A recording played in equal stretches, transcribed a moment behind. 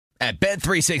At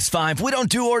Bet365, we don't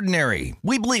do ordinary.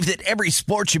 We believe that every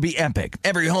sport should be epic.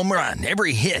 Every home run,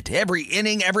 every hit, every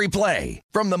inning, every play.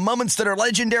 From the moments that are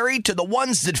legendary to the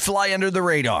ones that fly under the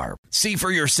radar. See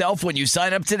for yourself when you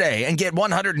sign up today and get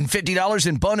 $150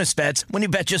 in bonus bets when you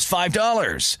bet just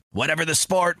 $5. Whatever the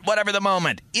sport, whatever the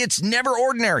moment, it's never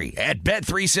ordinary at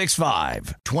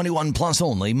Bet365. 21 plus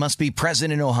only. Must be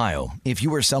present in Ohio. If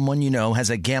you or someone you know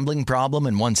has a gambling problem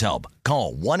and wants help,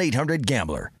 call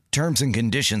 1-800-GAMBLER. Terms and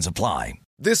conditions apply.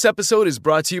 This episode is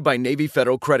brought to you by Navy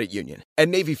Federal Credit Union. At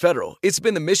Navy Federal, it's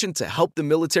been the mission to help the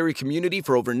military community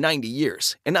for over 90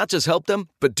 years. And not just help them,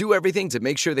 but do everything to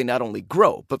make sure they not only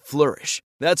grow, but flourish.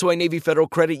 That's why Navy Federal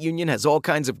Credit Union has all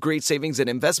kinds of great savings and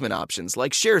investment options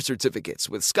like share certificates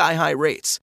with sky-high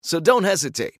rates. So don't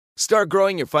hesitate. Start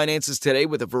growing your finances today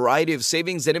with a variety of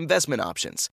savings and investment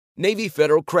options. Navy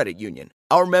Federal Credit Union.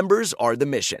 Our members are the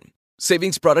mission.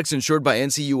 Savings products insured by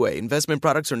NCUA. Investment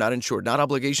products are not insured, not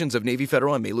obligations of Navy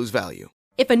Federal and may lose value.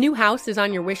 If a new house is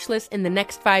on your wish list in the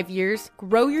next 5 years,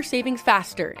 grow your savings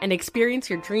faster and experience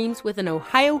your dreams with an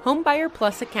Ohio Homebuyer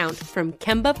Plus account from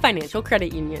Kemba Financial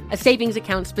Credit Union. A savings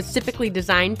account specifically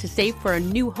designed to save for a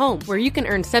new home where you can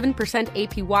earn 7%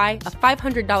 APY,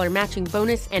 a $500 matching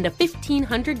bonus, and a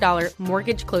 $1,500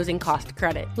 mortgage closing cost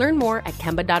credit. Learn more at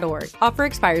Kemba.org. Offer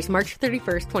expires March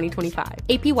 31st, 2025.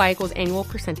 APY equals annual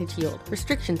percentage yield.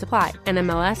 Restrictions apply.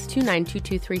 NMLS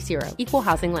 292230. Equal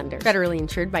housing lender. Federally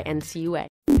insured by NCUA.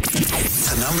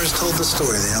 The numbers told the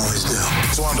story, they always do.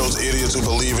 It's one of those idiots who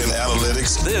believe in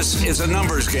analytics. This is a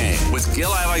numbers game with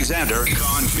Gil Alexander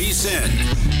on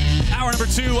VSiN. Hour number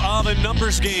 2 of a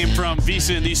numbers game from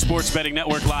VSiN, the sports betting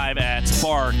network, live at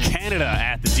Bar Canada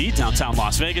at the D, downtown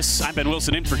Las Vegas. I'm Ben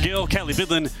Wilson in for Gil. Kelly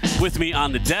Bidlin with me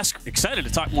on the desk. Excited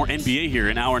to talk more NBA here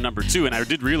in hour number 2. And I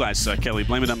did realize, Kelly,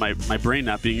 blame it on my brain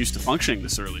not being used to functioning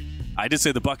this early. I did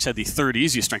say the Bucks had the third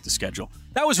easiest strength of schedule.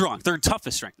 That was wrong. Third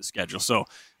toughest strength of schedule. So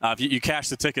if you cashed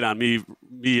the ticket on me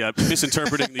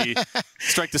misinterpreting the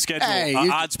strength of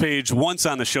schedule odds page once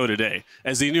on the show today,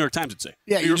 as the New York Times would say.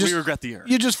 Yeah, we regret the error.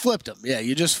 You just flipped them. Yeah,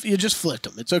 you just flipped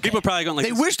them. It's okay. People are probably going like,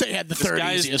 they wish they had the third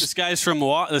easiest. This guy's from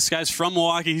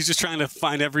Milwaukee. He's just trying to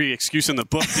find every excuse in the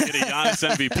book to get a Giannis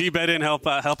MVP bet in, help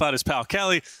out his pal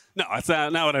Kelly. No, that's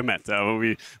not what I meant.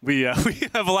 We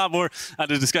have a lot more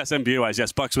to discuss NBA-wise.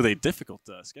 Yes, Bucks with a difficult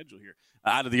schedule here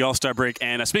out of the All-Star break.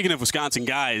 And speaking of Wisconsin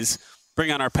guys,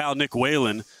 bring on our pal Nick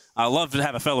Whalen. I love to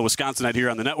have a fellow Wisconsinite here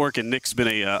on the network, and Nick's been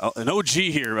an OG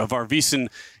here of our VSiN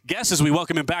guests as we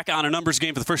welcome him back on a numbers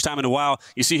game for the first time in a while.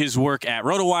 You see his work at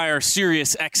RotoWire,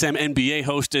 Sirius XM NBA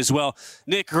host as well.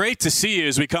 Nick, great to see you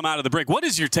as we come out of the break. What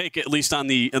is your take, at least on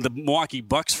the Milwaukee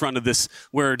Bucks front of this,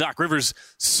 where Doc Rivers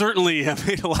certainly have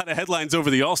made a lot of headlines over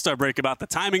the All-Star break about the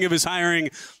timing of his hiring,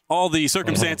 all the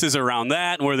circumstances around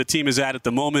that, and where the team is at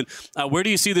the moment. Where do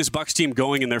you see this Bucks team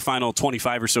going in their final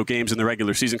 25 or so games in the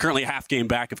regular season? Currently a half game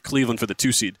back of Cleveland for the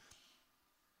 2 seed.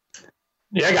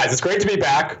 Yeah, guys, it's great to be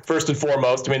back, first and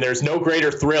foremost. I mean, there's no greater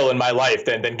thrill in my life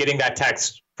than getting that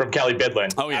text from Kelly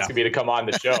Bidlin asking me to come on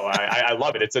the show. I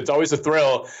love it. It's always a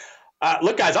thrill.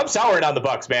 Look, guys, I'm souring on the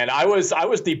Bucks, man. I was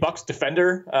the Bucks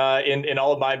defender in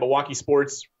all of my Milwaukee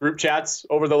sports group chats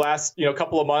over the last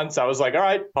couple of months. I was like, all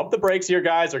right, pump the brakes here,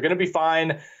 guys. They're going to be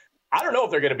fine. I don't know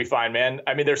if they're going to be fine, man.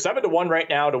 I mean, they're 7-1 right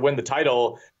now to win the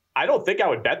title. I don't think I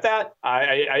would bet that.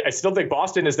 I still think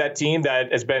Boston is that team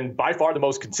that has been by far the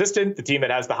most consistent, the team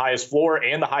that has the highest floor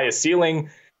and the highest ceiling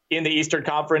in the Eastern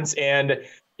Conference. And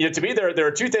to me, there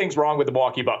are 2 things wrong with the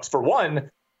Milwaukee Bucks. For one,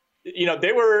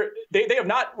 they have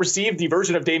not received the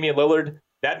version of Damian Lillard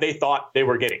that they thought they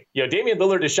were getting. Damian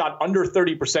Lillard has shot under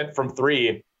 30% from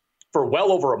 3 for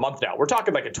well over a month now. We're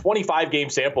talking like a 25-game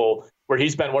sample where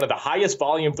he's been one of the highest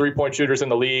volume 3-point shooters in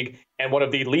the league and one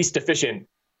of the least efficient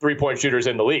 3-point shooters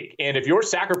in the league. And if you're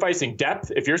sacrificing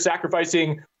depth, if you're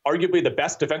sacrificing arguably the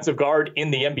best defensive guard in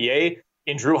the NBA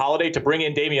in Jrue Holiday to bring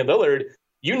in Damian Lillard,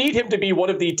 you need him to be one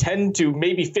of the 10 to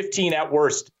maybe 15 at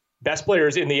worst best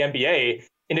players in the NBA.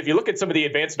 And if you look at some of the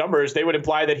advanced numbers, they would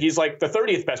imply that he's like the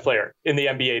 30th best player in the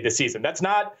NBA this season. That's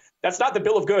not the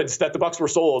bill of goods that the Bucks were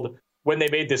sold when they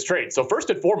made this trade. So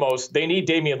first and foremost, they need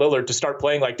Damian Lillard to start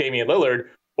playing like Damian Lillard,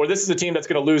 or this is a team that's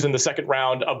going to lose in the second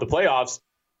round of the playoffs.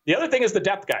 The other thing is the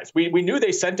depth, guys. We knew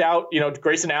they sent out,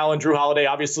 Grayson Allen, Jrue Holiday,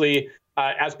 obviously,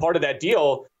 as part of that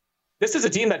deal. This is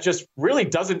a team that just really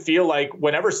doesn't feel like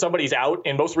whenever somebody's out,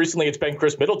 and most recently it's been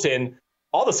Chris Middleton,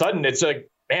 all of a sudden it's like,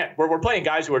 man, we're playing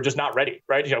guys who are just not ready,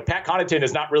 right? Pat Connaughton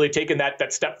has not really taken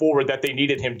that step forward that they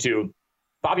needed him to.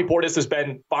 Bobby Portis has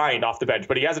been fine off the bench,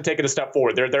 but he hasn't taken a step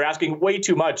forward. They're asking way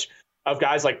too much of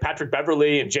guys like Patrick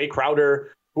Beverley and Jay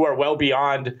Crowder, who are well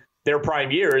beyond their prime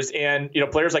years. And,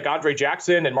 players like Andre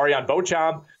Jackson and Marion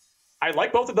Beauchamp, I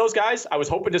like both of those guys. I was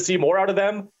hoping to see more out of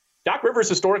them. Doc Rivers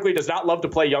historically does not love to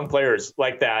play young players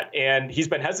like that, and he's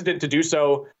been hesitant to do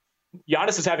so.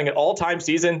 Giannis is having an all-time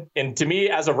season, and to me,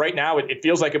 as of right now, it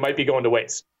feels like it might be going to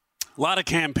waste. A lot of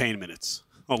campaign minutes.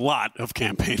 A lot of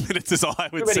campaign minutes is all I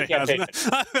would say.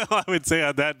 I would say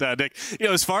on that, Nick.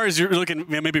 As far as you're looking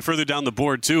maybe further down the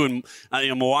board too, and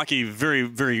Milwaukee very,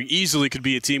 very easily could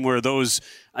be a team where those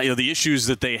the issues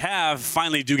that they have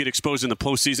finally do get exposed in the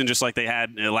postseason, just like they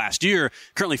had last year.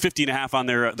 Currently 50.5 on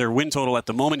their win total at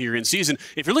the moment here in season.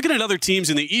 If you're looking at other teams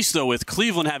in the East, though, with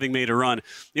Cleveland having made a run,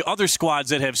 the other squads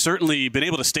that have certainly been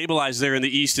able to stabilize there in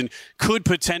the East and could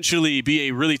potentially be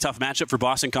a really tough matchup for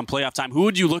Boston come playoff time. Who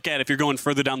would you look at if you're going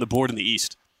further down the board in the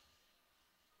East?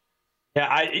 Yeah,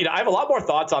 I have a lot more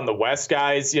thoughts on the West,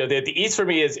 guys. The East for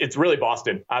me it's really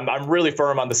Boston. I'm really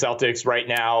firm on the Celtics right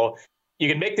now. You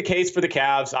can make the case for the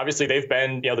Cavs. Obviously, they've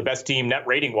been the best team net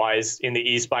rating wise in the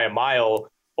East by a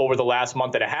mile over the last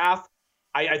month and a half.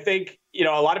 I think a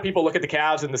lot of people look at the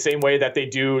Cavs in the same way that they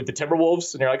do the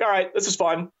Timberwolves, and they're like, all right, this is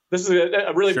fun. This is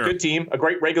a really good team, a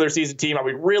great regular season team. Are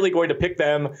we really going to pick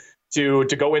them to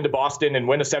go into Boston and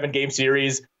win a 7-game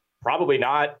series? Probably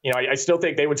not. I still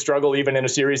think they would struggle even in a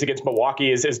series against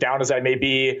Milwaukee, as down as I may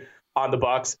be on the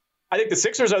Bucks. I think the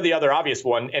Sixers are the other obvious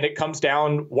one, and it comes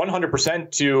down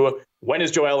 100% to when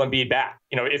is Joel Embiid back?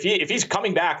 If he's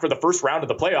coming back for the first round of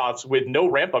the playoffs with no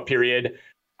ramp-up period,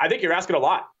 I think you're asking a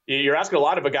lot. You're asking a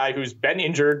lot of a guy who's been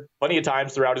injured plenty of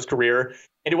times throughout his career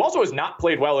and who also has not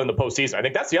played well in the postseason. I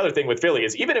think that's the other thing with Philly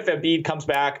is even if Embiid comes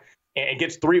back and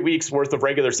gets 3 weeks worth of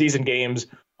regular season games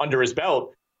under his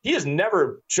belt, he has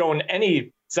never shown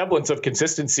any semblance of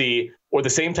consistency or the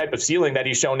same type of ceiling that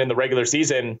he's shown in the regular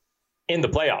season in the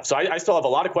playoffs. So I still have a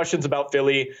lot of questions about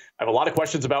Philly. I have a lot of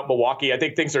questions about Milwaukee. I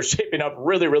think things are shaping up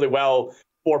really, really well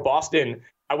for Boston.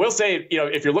 I will say,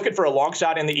 if you're looking for a long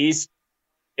shot in the East,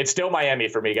 it's still Miami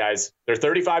for me, guys. They're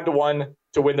 35-1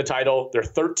 to win the title. They're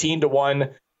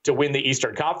 13-1 to win the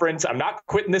Eastern Conference. I'm not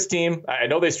quitting this team. I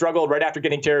know they struggled right after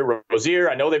getting Terry Rozier.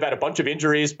 I know they've had a bunch of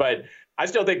injuries, but I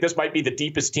still think this might be the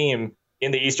deepest team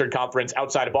in the Eastern Conference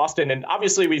outside of Boston. And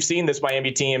obviously, we've seen this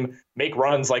Miami team make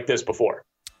runs like this before.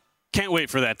 Can't wait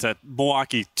for that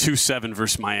Milwaukee 2-7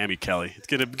 versus Miami, Kelly. It's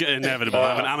going to get inevitable.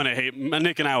 I'm going to hate.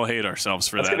 Nick and I will hate ourselves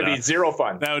for that. It's going to be zero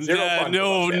fun.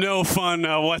 No fun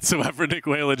whatsoever. Nick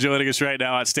Whalen joining us right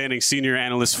now, outstanding senior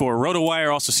analyst for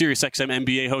RotoWire, also SiriusXM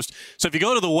NBA host. So if you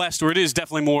go to the West, where it is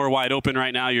definitely more wide open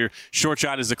right now, your short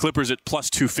shot is the Clippers at plus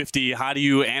 250. How do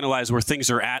you analyze where things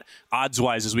are at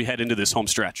odds-wise as we head into this home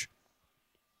stretch?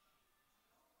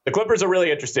 The Clippers are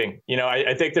really interesting.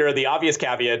 I think there are the obvious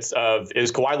caveats of,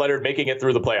 is Kawhi Leonard making it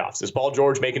through the playoffs? Is Paul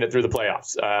George making it through the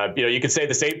playoffs? You could say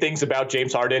the same things about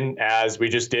James Harden as we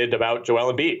just did about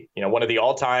Joel Embiid, one of the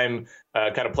all-time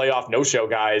kind of playoff no-show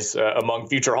guys among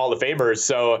future Hall of Famers.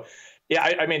 So, yeah,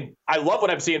 I love what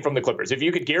I'm seeing from the Clippers. If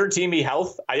you could guarantee me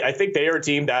health, I think they are a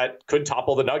team that could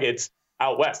topple the Nuggets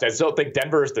out West. I still think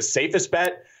Denver is the safest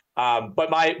bet. But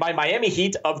my Miami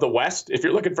Heat of the West, if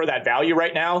you're looking for that value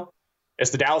right now, it's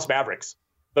the Dallas Mavericks,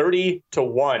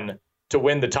 30-1 to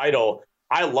win the title.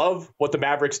 I love what the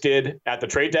Mavericks did at the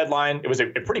trade deadline. It was a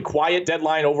pretty quiet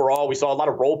deadline overall. We saw a lot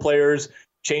of role players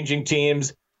changing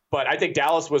teams, but I think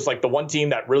Dallas was like the one team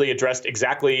that really addressed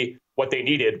exactly what they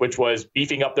needed, which was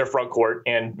beefing up their front court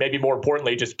and maybe more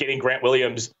importantly, just getting Grant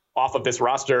Williams off of this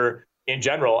roster in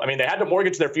general. They had to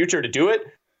mortgage their future to do it.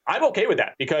 I'm okay with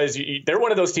that because they're one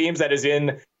of those teams that is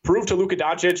in prove to Luka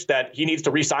Doncic that he needs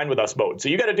to re-sign with us mode. So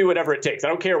you got to do whatever it takes. I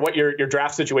don't care what your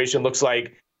draft situation looks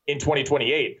like in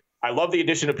 2028. I love the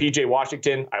addition of PJ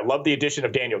Washington. I love the addition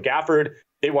of Daniel Gafford.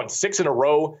 They won 6 in a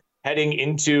row heading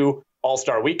into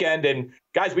All-Star Weekend. And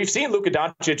guys, we've seen Luka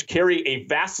Doncic carry a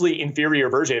vastly inferior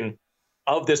version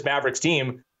of this Mavericks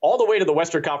team all the way to the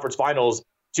Western Conference Finals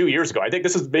 2 years ago. I think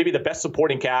this is maybe the best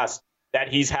supporting cast that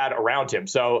he's had around him.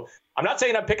 So I'm not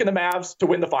saying I'm picking the Mavs to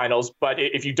win the finals, but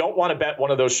if you don't want to bet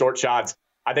one of those short shots,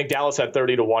 I think Dallas at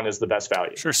 30-1 is the best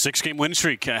value. Sure, 6-game win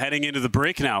streak heading into the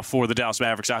break now for the Dallas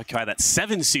Mavericks. Occupy that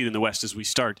 7 seed in the West as we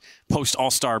start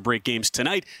post-All-Star break games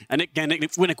tonight. And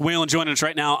Nick Whalen joining us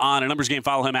right now on a numbers game.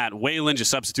 Follow him at Whalen. Just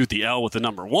substitute the L with the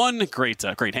number 1. Great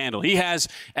handle he has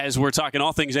as we're talking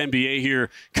all things NBA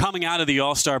here coming out of the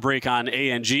All-Star break on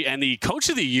ANG. And the Coach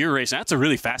of the Year race, that's a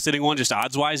really fascinating one just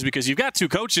odds-wise because you've got 2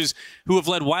 coaches who have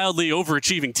led wildly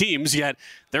overachieving teams, yet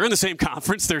they're in the same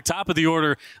conference. They're top of the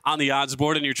order on the odds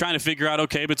board, and you're trying to figure out,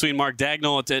 okay, between Mark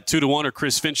Dagnall at 2-1 or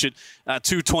Chris Finch at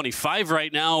 225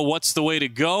 right now, what's the way to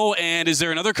go? And is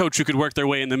there another coach who could work their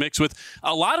way in the mix with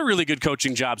a lot of really good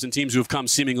coaching jobs and teams who have come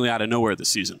seemingly out of nowhere this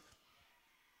season?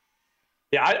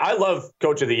 Yeah, I love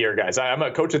Coach of the Year, guys. I'm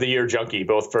a Coach of the Year junkie,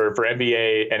 both for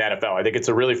NBA and NFL. I think it's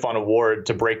a really fun award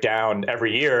to break down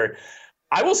every year.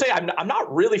 I will say I'm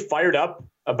not really fired up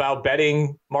about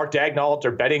betting Mark Daigneault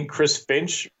or betting Chris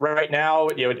Finch right now.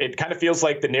 It kind of feels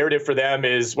like the narrative for them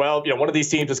is, well, one of these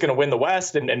teams is going to win the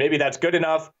West, and maybe that's good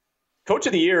enough. Coach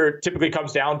of the Year typically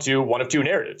comes down to one of two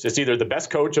narratives. It's either the best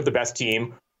coach of the best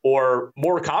team, or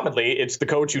more commonly, it's the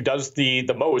coach who does the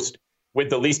most with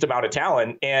the least amount of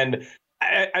talent. And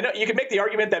I know you can make the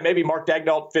argument that maybe Mark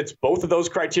Daigneault fits both of those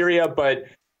criteria, but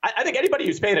I think anybody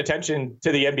who's paying attention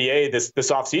to the NBA this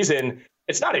offseason,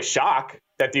 it's not a shock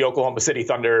that the Oklahoma City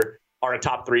Thunder are a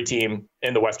top 3 team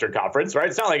in the Western Conference, right?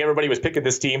 It's not like everybody was picking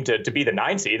this team to be the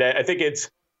 9 seed. I think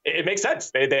it makes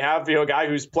sense. They have a guy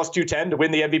who's plus 210 to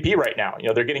win the MVP right now.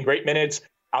 They're getting great minutes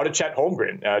out of Chet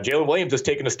Holmgren. Jalen Williams has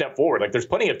taken a step forward. Like, there's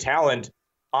plenty of talent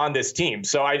on this team.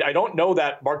 So I don't know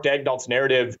that Mark Daigneault's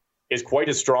narrative is quite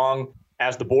as strong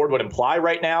as the board would imply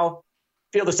right now.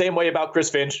 Feel the same way about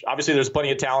Chris Finch. Obviously, there's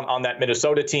plenty of talent on that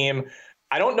Minnesota team.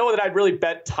 I don't know that I'd really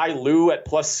bet Ty Lue at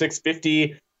plus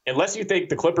 650 unless you think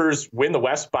the Clippers win the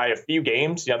West by a few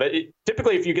games.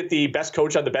 Typically, if you get the best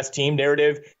coach on the best team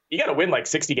narrative, you got to win like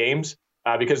 60 games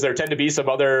because there tend to be some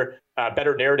other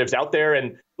better narratives out there.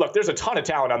 And look, there's a ton of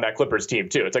talent on that Clippers team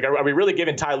too. It's like, are we really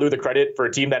giving Ty Lue the credit for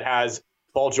a team that has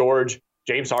Paul George,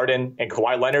 James Harden, and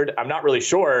Kawhi Leonard? I'm not really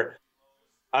sure.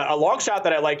 A long shot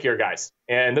that I like here, guys,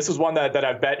 and this is one that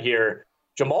I've bet here.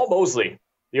 Jamahl Mosley,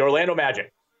 the Orlando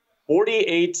Magic,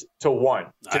 48-1.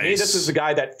 Nice. To me, this is a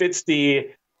guy that fits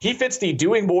the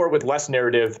doing more with less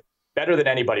narrative better than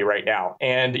anybody right now.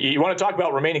 And you want to talk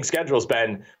about remaining schedules,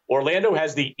 Ben. Orlando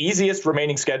has the easiest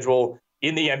remaining schedule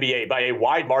in the NBA by a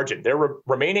wide margin. Their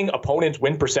remaining opponent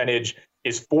win percentage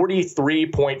is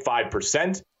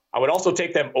 43.5%. I would also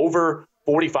take them over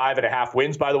 45.5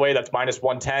 wins, by the way. That's minus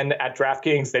 110 at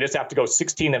DraftKings. They just have to go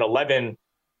 16-11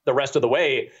 the rest of the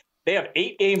way. They have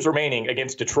 8 games remaining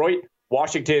against Detroit,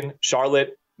 Washington,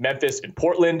 Charlotte, Memphis, and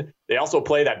Portland. They also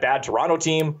play that bad Toronto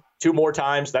team 2 more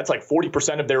times. That's like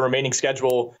 40% of their remaining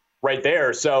schedule right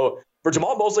there. So for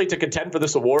Jamahl Mosley to contend for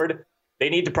this award, they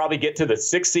need to probably get to the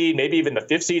 6th seed, maybe even the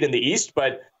 5th seed in the East.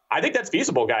 But I think that's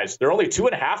feasible, guys. They're only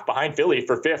 2.5 behind Philly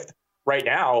for 5th right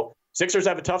now. Sixers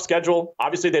have a tough schedule.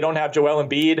 Obviously, they don't have Joel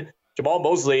Embiid. Jamahl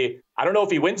Mosley, I don't know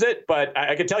if he wins it, but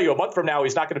I can tell you a month from now,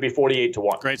 he's not going to be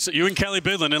 48-1. Great. So you and Kelly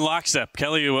Bidlin in lockstep.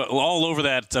 Kelly, all over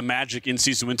that Magic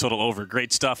in-season win total over.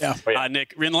 Great stuff. Yeah.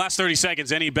 Nick, in the last 30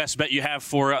 seconds, any best bet you have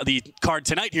for the card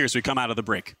tonight here as we come out of the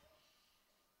break?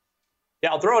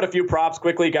 Yeah, I'll throw out a few props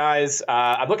quickly, guys.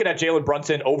 I'm looking at Jalen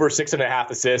Brunson over 6.5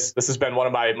 assists. This has been one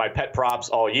of my pet props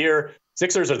all year.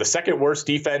 Sixers are the second worst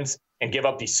defense and give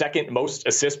up the second most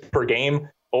assists per game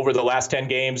over the last 10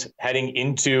 games heading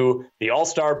into the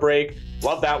All-Star break.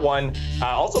 Love that one.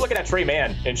 Also looking at Trey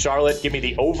Mann in Charlotte. Give me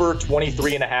the over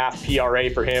 23.5 PRA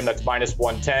for him. That's minus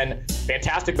 110.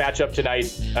 Fantastic matchup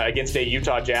tonight against a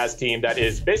Utah Jazz team that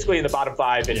is basically in the bottom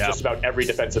 5 in just about every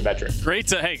defensive metric. Great.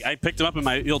 Hey, I picked him up in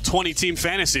my 20-team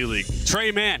fantasy league.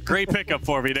 Trey Mann, great pickup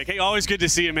for me, Nick. Hey, always good to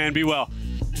see you, man. Be well.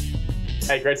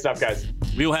 Hey, great stuff, guys.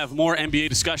 We will have more NBA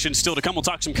discussion still to come. We'll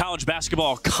talk some college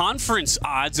basketball conference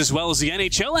odds as well as the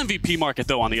NHL MVP market,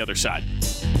 though, on the other side.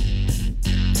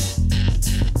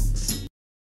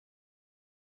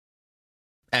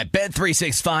 At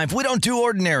Bet365, we don't do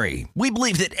ordinary. We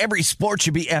believe that every sport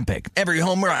should be epic. Every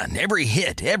home run, every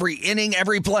hit, every inning,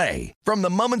 every play. From the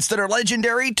moments that are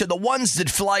legendary to the ones that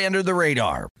fly under the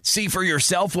radar. See for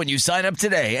yourself when you sign up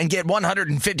today and get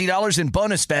 $150 in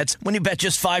bonus bets when you bet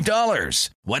just $5.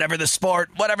 Whatever the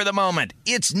sport, whatever the moment,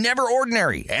 it's never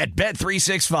ordinary at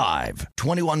Bet365.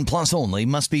 21 plus only.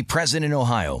 Must be present in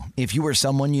Ohio. If you or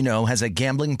someone you know has a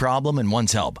gambling problem and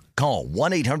wants help, call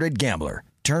 1-800-GAMBLER.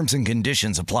 Terms and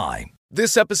conditions apply.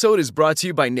 This episode is brought to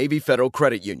you by Navy Federal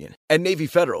Credit Union. At Navy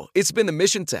Federal, it's been the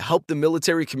mission to help the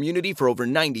military community for over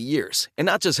 90 years. And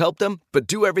not just help them, but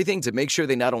do everything to make sure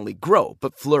they not only grow,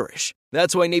 but flourish.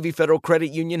 That's why Navy Federal Credit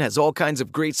Union has all kinds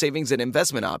of great savings and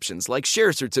investment options like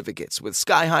share certificates with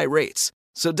sky-high rates.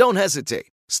 So don't hesitate.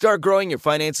 Start growing your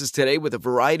finances today with a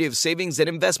variety of savings and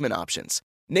investment options.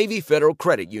 Navy Federal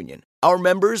Credit Union. Our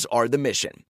members are the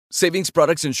mission. Savings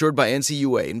products insured by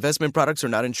NCUA. Investment products are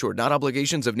not insured, not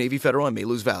obligations of Navy Federal and may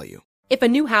lose value. If a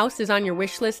new house is on your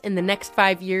wish list in the next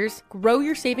 5 years, grow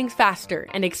your savings faster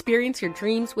and experience your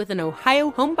dreams with an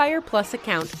Ohio Homebuyer Plus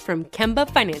account from Kemba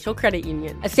Financial Credit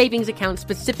Union. A savings account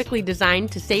specifically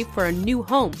designed to save for a new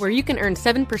home, where you can earn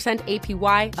 7%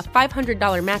 APY, a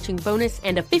 $500 matching bonus,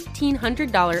 and a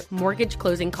 $1,500 mortgage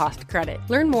closing cost credit.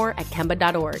 Learn more at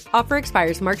Kemba.org. Offer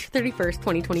expires March 31st,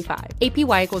 2025.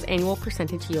 APY equals annual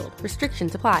percentage yield.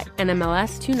 Restrictions apply.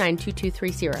 NMLS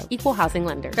 292230. Equal housing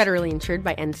lender. Federally insured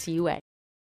by NCUA.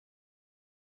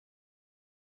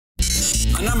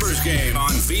 A numbers game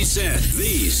on VSiN,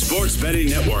 the Sports Betting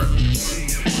Network.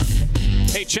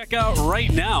 Hey, check out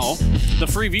right now the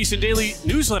free VSiN Daily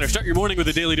newsletter. Start your morning with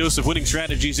a daily dose of winning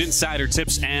strategies, insider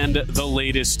tips, and the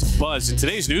latest buzz. In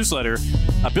today's newsletter,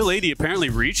 Bill Adee apparently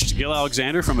reached Gil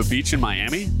Alexander from a beach in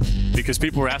Miami because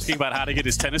people were asking about how to get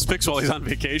his tennis picks while he's on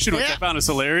vacation, which I found is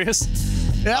hilarious.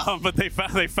 Yeah. But they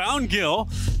found Gil,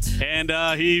 and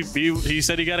he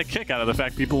said he got a kick out of the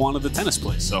fact people wanted the tennis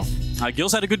place. So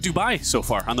Gil's had a good Dubai so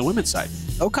far on the women's side.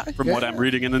 Okay. From what I'm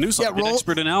reading in the newsletter. Yeah,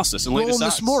 expert analysis and latest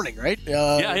odds. This morning, right?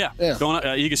 Yeah. Going on,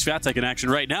 Iga Swiatek in action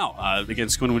right now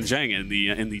against Qinwen Zheng in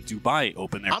the Dubai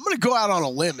Open there. I'm going to go out on a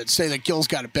limb and say that Gil's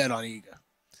got a bet on Iga.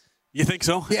 You think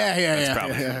so? Yeah.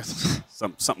 Probably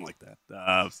something like that.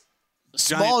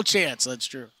 Small chance, that's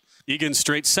true. Iga in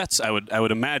straight sets, I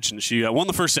would imagine. She won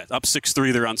the first set, up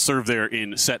 6-3 there on serve there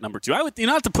in set number 2. I would,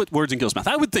 not to put words in Gil's mouth,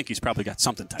 I would think he's probably got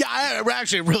something tight. Yeah, I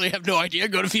actually really have no idea.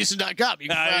 Go to VSiN.com. You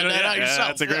can find that out yourself.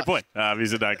 That's a great point.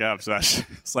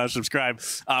 VSiN.com/subscribe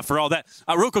for all that.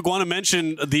 Real quick, want to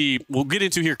mention we'll get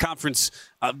into here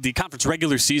the conference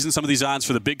regular season, some of these odds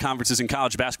for the big conferences in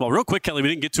college basketball. Real quick, Kelly, we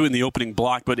didn't get to it in the opening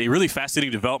block, but a really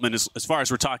fascinating development as far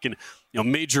as we're talking,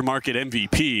 major market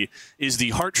MVP is the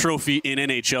Hart Trophy in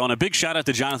NHL. And a big shout out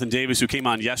to Jonathan Davis, who came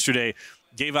on yesterday,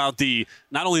 gave out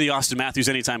not only the Austin Matthews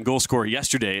anytime goal scorer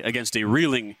yesterday against a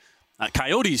reeling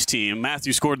Coyotes team.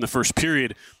 Matthews scored in the first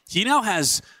period. He now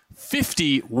has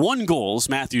 51 goals,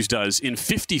 Matthews does, in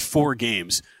 54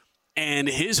 games. And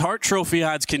his Hart Trophy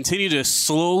odds continue to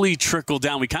slowly trickle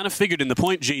down. We kind of figured, and the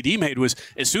point JD made was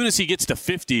as soon as he gets to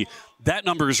 50, that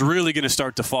number is really going to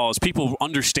start to fall as people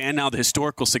understand now the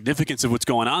historical significance of what's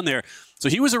going on there. So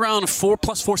he was around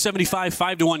plus 475,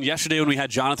 5-1 yesterday when we had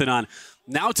Jonathan on.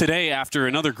 Now today, after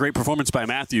another great performance by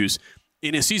Matthews,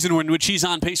 in a season in which he's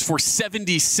on pace for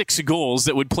 76 goals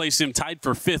that would place him tied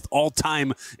for 5th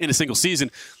all-time in a single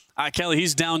season. Kelly,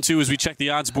 he's down to, as we check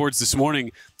the odds boards this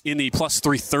morning, in the plus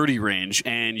 330 range,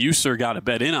 and you, sir, got a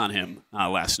bet in on him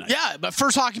last night. Yeah, but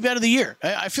first hockey bet of the year.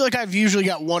 I feel like I've usually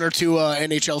got one or two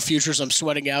NHL futures I'm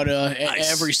sweating out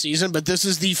every season, but this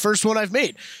is the first one I've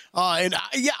made. I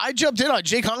jumped in on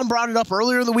Jake Holland brought it up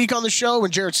earlier in the week on the show when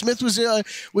Jared Smith was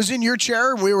in your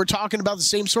chair, and we were talking about the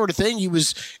same sort of thing. He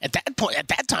was at that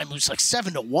time it was like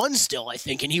 7-1 still, I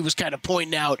think, and he was kind of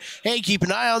pointing out, hey, keep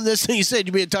an eye on this. And he said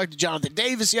you may have talked to Jonathan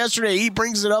Davis yesterday. He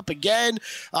brings it up again.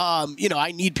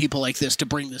 I need people like this to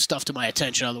bring this stuff to my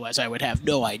attention. Otherwise, I would have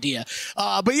no idea.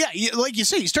 But yeah, like you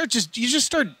say, you just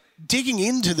start digging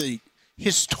into the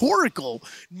historical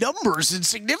numbers and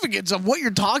significance of what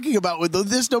you're talking about with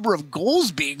this number of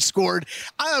goals being scored.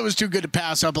 I thought it was too good to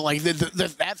pass up. But like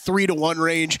that 3-1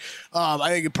 range, I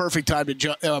think a perfect time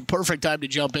to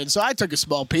jump in. So I took a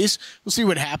small piece. We'll see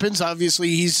what happens. Obviously,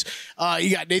 you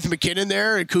got Nathan McKinnon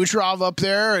there and Kucherov up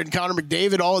there and Connor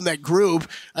McDavid all in that group.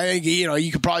 I think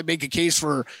you could probably make a case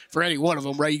for any one of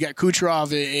them, right? You got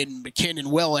Kucherov and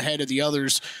McKinnon well ahead of the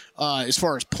others as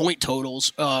far as point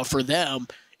totals for them.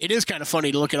 It is kind of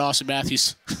funny to look at Austin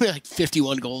Matthews, like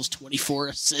 51 goals, 24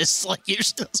 assists. Like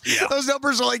those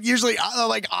numbers are like usually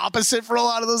like opposite for a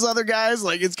lot of those other guys.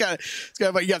 Like it's kind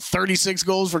of like you got 36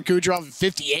 goals for Kucherov and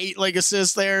 58 like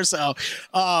assists there. So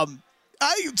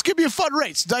it's gonna be a fun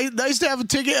race. Nice to have a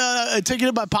ticket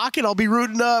in my pocket. I'll be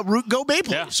rooting go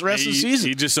Maple Leafs the rest of the season.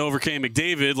 He just overcame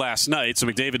McDavid last night, so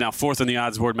McDavid now 4th on the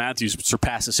odds board. Matthews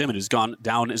surpasses him and has gone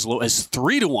down as low as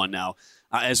 3-1 now.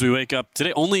 As we wake up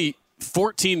today, only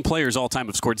 14 players all time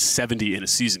have scored 70 in a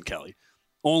season, Kelly.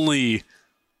 Only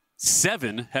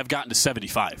 7 have gotten to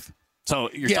 75. So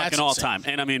you're talking all time.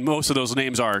 And I mean, most of those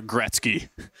names are Gretzky,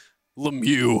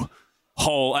 Lemieux,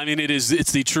 Hull. I mean,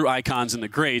 it's the true icons and the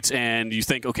greats. And you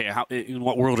think, okay, in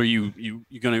what world are you're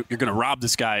gonna rob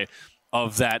this guy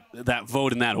of that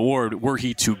vote and that award were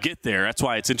he to get there. That's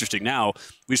why it's interesting now.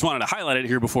 We just wanted to highlight it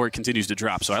here before it continues to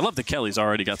drop. So I love that Kelly's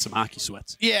already got some hockey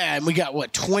sweats. Yeah, and we got,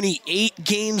 28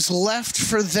 games left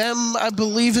for them, I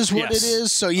believe is what it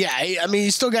is. So, yeah, I mean,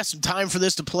 you still got some time for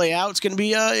this to play out. It's going to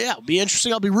be, it'll be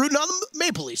interesting. I'll be rooting on the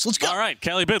Maple Leafs. Let's go. All right,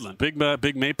 Kelly Bidlin,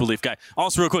 big Maple Leaf guy.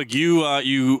 Also, real quick,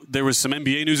 there was some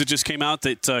NBA news that just came out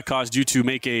that caused you to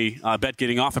make a bet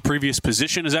getting off a previous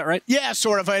position. Is that right? Yeah,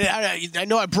 sort of. I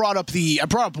know I brought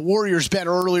up Warriors bet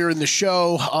earlier in the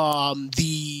show.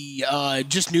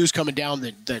 Just news coming down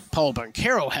that Paolo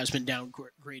Banchero has been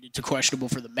downgraded to questionable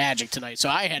for the Magic tonight. So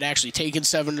I had actually taken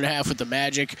 7.5 with the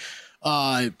Magic.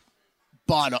 I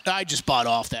just bought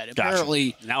off that.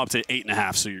 Apparently, gotcha. Now up to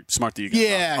 8.5. So you're smart that you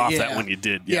got off that when you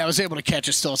did. Yeah, I was able to catch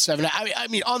it still at 7. I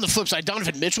mean, on the flip side,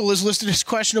 Donovan Mitchell is listed as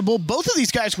questionable. Both of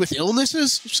these guys with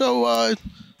illnesses, so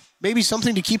maybe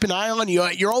something to keep an eye on.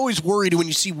 You're always worried when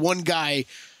you see one guy.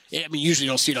 I mean, usually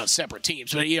you don't see it on separate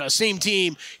teams, but, same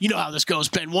team, you know how this goes,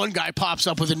 Ben. One guy pops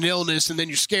up with an illness, and then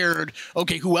you're scared,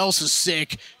 okay, who else is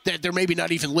sick, that they're maybe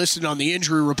not even listed on the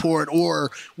injury report,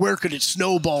 or where could it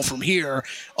snowball from here?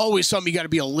 Always something you got to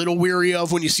be a little weary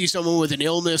of when you see someone with an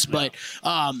illness, but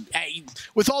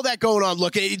with all that going on,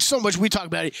 look, it's so much, we've talked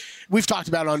about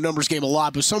it on Numbers Game a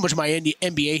lot, but so much of my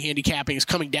NBA handicapping is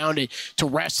coming down to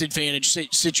rest advantage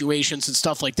situations and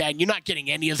stuff like that, and you're not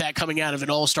getting any of that coming out of an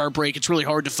all-star break. It's really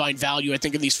hard to find value, I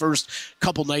think, in these first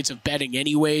couple nights of betting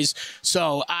anyways.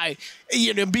 So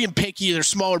being picky, there's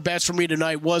smaller bets for me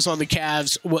tonight. Was on the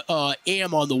Cavs,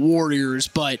 am on the Warriors,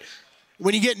 but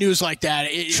when you get news like that,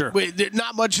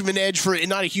 not much of an edge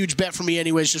not a huge bet for me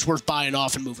anyways, just worth buying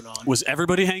off and moving on. Was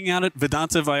everybody hanging out at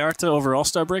Vedanta Vallarta over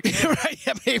All-Star break? Right,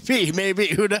 yeah, maybe.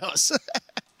 Who knows?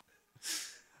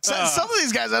 Some of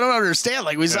these guys I don't understand.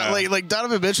 Like we saw, like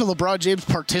Donovan Mitchell, LeBron James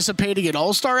participating in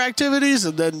All-Star activities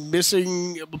and then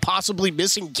possibly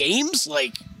missing games.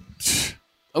 Like,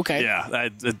 okay, yeah,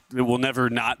 it will never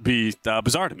not be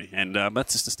bizarre to me, and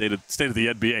that's just the state of the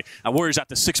NBA. Warriors out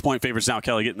to 6-point favorites now.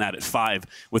 Kelly getting that at 5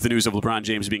 with the news of LeBron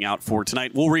James being out for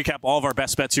tonight. We'll recap all of our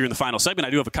best bets here in the final segment. I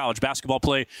do have a college basketball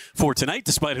play for tonight,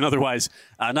 despite an otherwise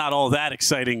not all that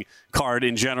exciting card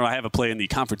in general. I have a play in the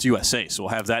Conference USA, so we'll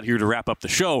have that here to wrap up the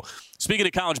show. Speaking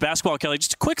of college basketball, Kelly,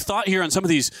 just a quick thought here on some of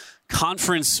these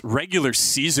conference regular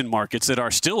season markets that are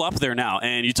still up there now.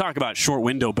 And you talk about short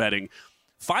window betting.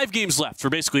 5 games left for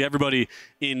basically everybody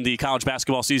in the college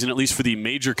basketball season, at least for the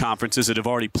major conferences that have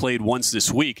already played once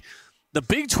this week. The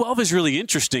Big 12 is really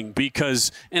interesting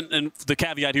because, and the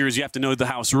caveat here is you have to know the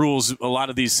house rules. A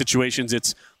lot of these situations,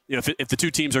 it's if the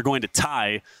two teams are going to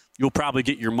tie, you'll probably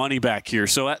get your money back here.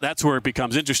 So that's where it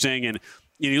becomes interesting. And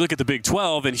you look at the Big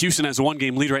 12, and Houston has a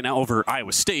 1-game lead right now over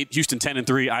Iowa State. Houston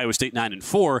 10-3, Iowa State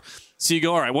 9-4. So you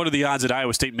go, all right, what are the odds that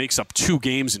Iowa State makes up 2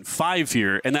 games in 5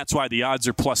 here? And that's why the odds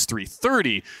are plus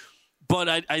 330.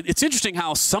 But it's interesting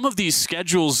how some of these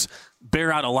schedules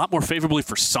bear out a lot more favorably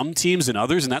for some teams than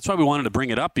others, and that's why we wanted to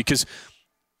bring it up, because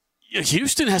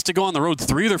Houston has to go on the road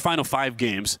 3 of their final 5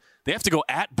 games. They have to go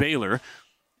at Baylor,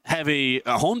 have a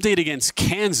home date against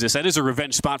Kansas. That is a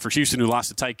revenge spot for Houston, who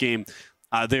lost a tight game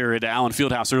there at Allen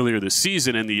Fieldhouse earlier this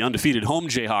season, and the undefeated home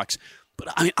Jayhawks.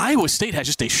 But, I mean, Iowa State has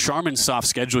just a Charmin soft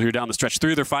schedule here down the stretch.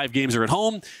 3 of their 5 games are at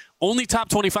home. Only top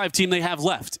 25 team they have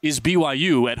left is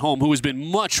BYU at home, who has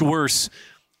been much worse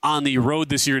on the road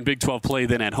this year in Big 12 play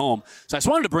than at home. So I just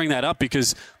wanted to bring that up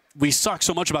because we talk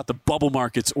so much about the bubble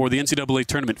markets or the NCAA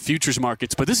tournament futures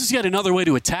markets, but this is yet another way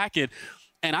to attack it.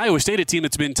 And Iowa State, a team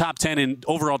that's been top 10 in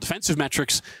overall defensive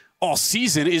metrics all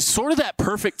season, is sort of that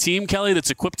perfect team, Kelly,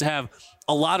 that's equipped to have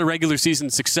a lot of regular season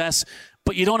success,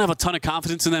 but you don't have a ton of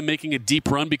confidence in them making a deep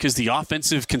run because the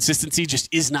offensive consistency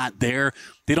just is not there.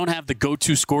 They don't have the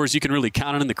go-to scores you can really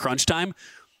count on in the crunch time,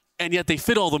 and yet they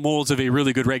fit all the molds of a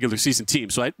really good regular season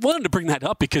team. So I wanted to bring that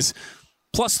up because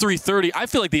plus 330, I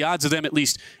feel like the odds of them at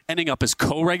least ending up as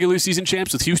co-regular season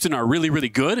champs with Houston are really, really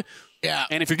good. Yeah.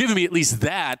 And if you're giving me at least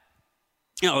that,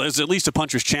 there's at least a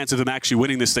puncher's chance of them actually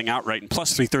winning this thing outright. And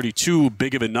plus 332,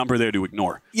 big of a number there to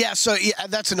ignore. Yeah, so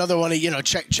that's another one.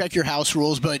 Check your house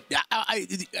rules. But I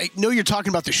know you're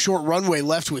talking about the short runway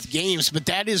left with games, but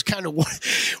that is kind of one of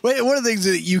the things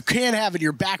that you can have in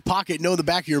your back pocket. Know in the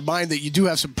back of your mind that you do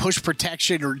have some push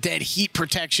protection or dead heat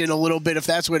protection a little bit if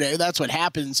that's what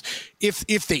happens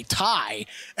if they tie.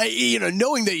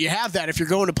 Knowing that you have that if you're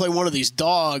going to play one of these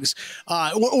dogs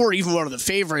or even one of the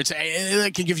favorites,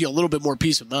 that can give you a little bit more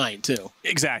peace of mind too.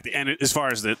 Exactly. And as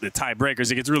far as the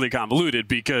tiebreakers, it gets really convoluted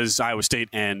because Iowa State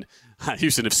and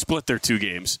Houston have split their 2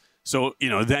 games. So,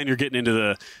 then you're getting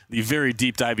into the very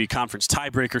deep divey conference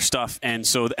tiebreaker stuff. And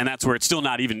that's where it's still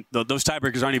not even, those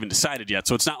tiebreakers aren't even decided yet.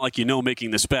 So it's not like,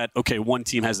 making this bet, okay, one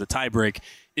team has the tiebreak.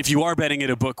 If you are betting at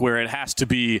a book where it has to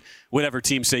be whatever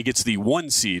team, say, gets the 1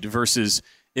 seed versus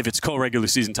if it's co-regular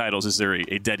season titles, is there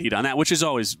a dead heat on that? Which is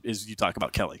always, as you talk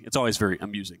about, Kelly, it's always very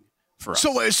amusing for us.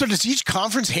 So does each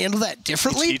conference handle that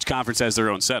differently? Each conference has their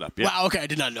own setup. Yeah. Wow, okay, I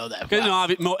did not know that. Wow.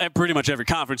 Pretty much every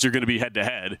conference you're going to be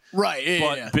head-to-head. Right,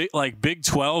 But Big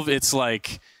 12, it's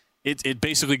like it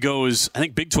basically goes, I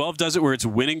think Big 12 does it where it's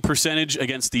winning percentage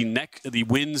against the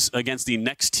wins against the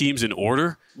next teams in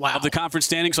order of the conference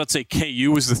standings. So let's say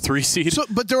KU was the 3 seed. So,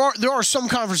 but there are some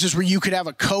conferences where you could have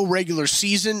a co-regular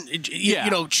season,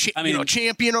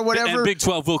 champion or whatever. And Big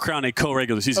 12 will crown a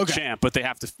co-regular season champ, but they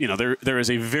have to, there is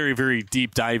a very, very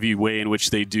deep divey way in which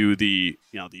they do the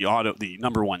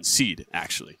number 1 seed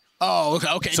actually. Oh,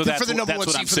 okay. So for the number 1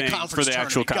 seed I'm for the conference for the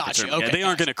actual conference tournament. Okay, they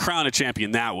aren't going to crown a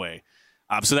champion that way.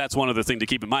 So that's one other thing to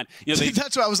keep in mind.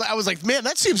 That's what I was like, man,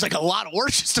 that seems like a lot of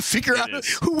work just to figure out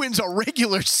who wins a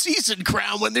regular season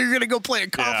crown when they're going to go play a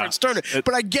conference tournament.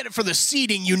 But I get it, for the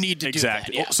seeding, you need to do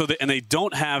that. Yeah. So they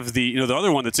don't have the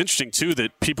other one that's interesting too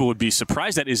that people would be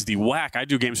surprised at is the WAC. I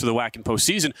do games for the WAC in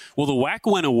postseason. Well, the WAC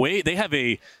went away. They have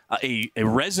a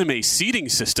resume seeding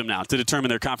system now to determine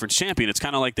their conference champion. It's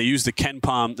kind of like they use the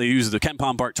KenPom. They use the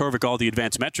KenPom, Bart Torvik, all the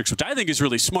advanced metrics, which I think is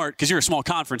really smart because you're a small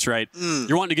conference, right?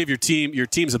 You're wanting to give your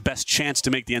team's the best chance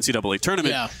to make the NCAA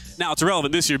tournament. Yeah. Now, it's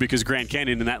irrelevant this year because Grand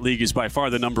Canyon in that league is by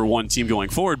far the number 1 team going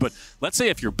forward. But let's say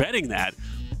if you're betting that,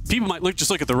 people might look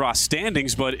at the raw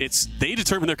standings, but they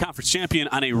determine their conference champion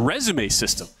on a resume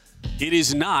system. It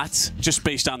is not just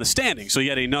based on the standings. So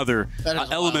yet another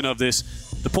element of this.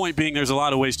 The point being, there's a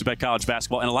lot of ways to bet college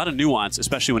basketball and a lot of nuance,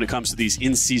 especially when it comes to these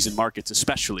in-season markets,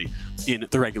 especially in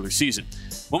the regular season.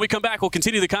 When we come back, we'll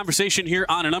continue the conversation here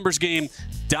on A Numbers Game.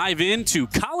 Dive into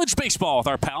college baseball with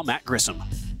our pal Matt Grissom.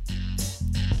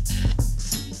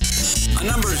 A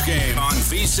Numbers Game on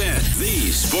VSiN,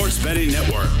 the Sports Betting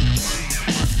Network.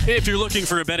 If you're looking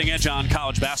for a betting edge on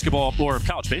college basketball or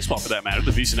college baseball for that matter, the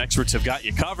VSiN experts have got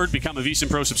you covered. Become a VSiN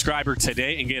Pro subscriber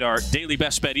today and get our daily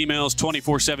best bet emails,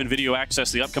 24/7 video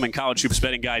access, the upcoming college hoops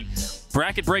betting guide,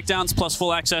 bracket breakdowns, plus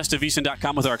full access to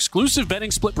VSiN.com with our exclusive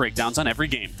betting split breakdowns on every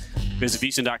game. Visit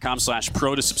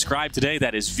VSiN.com/pro to subscribe today.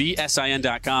 That is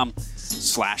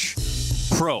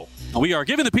VSIN.com/pro. Now, we are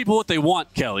giving the people what they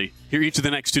want, Kelly, here each of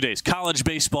the next 2 days. College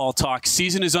baseball talk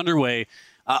season is underway.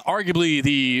 Arguably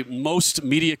the most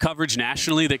media coverage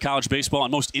nationally that college baseball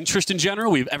and most interest in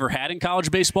general we've ever had in college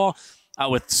baseball,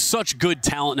 with such good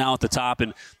talent now at the top.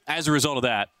 And as a result of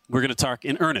that, we're going to talk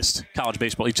in earnest college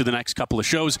baseball each of the next couple of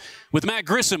shows with Matt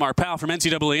Grissom, our pal from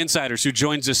NCAA Insiders, who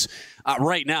joins us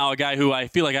right now, a guy who I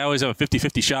feel like I always have a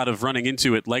 50-50 shot of running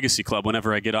into at Legacy Club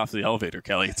whenever I get off the elevator,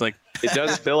 Kelly. It's like it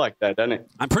does feel like that, doesn't it?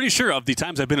 I'm pretty sure of the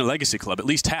times I've been at Legacy Club, at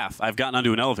least half, I've gotten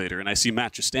onto an elevator and I see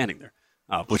Matt just standing there.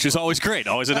 Which is always great,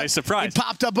 always a nice surprise. He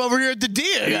popped up over here at the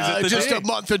DIA just a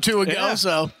month or two ago. Yeah.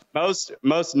 So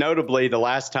most notably, the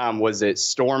last time was at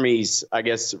Stormy's, I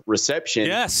guess, reception.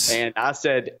 Yes. And I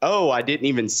said, "Oh, I didn't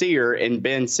even see her." And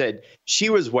Ben said she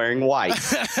was wearing white.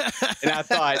 And I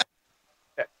thought,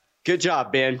 good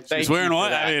job, Ben. She's wearing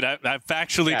white. I mean, I'm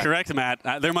factually correct,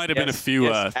 Matt. There might have been a few.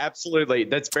 Yes, absolutely.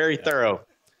 That's very thorough.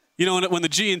 You know, when the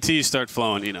G&Ts start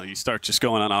flowing, you start just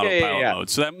going on autopilot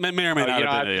mode. So that may or may not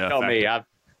have been a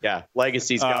factor.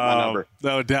 Legacy's got my number.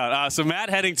 No doubt. So Matt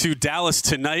heading to Dallas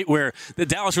tonight, where the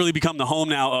Dallas really become the home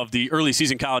now of the early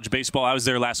season college baseball. I was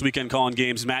there last weekend calling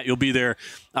games. Matt, you'll be there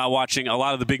watching a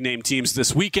lot of the big name teams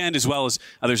this weekend, as well as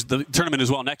there's the tournament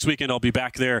as well next weekend. I'll be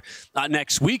back there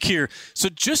next week here. So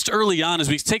just early on, as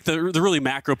we take the really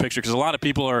macro picture, because a lot of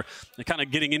people are kind of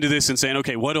getting into this and saying,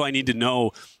 okay, what do I need to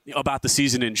know about the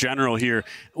season in general here?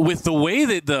 With the way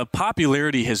that the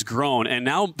popularity has grown, and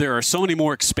now there are so many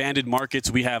more expanded markets,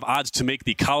 we have odds to make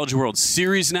the College World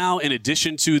Series now, in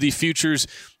addition to the futures,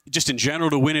 just in general,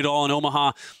 to win it all in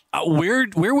Omaha. Where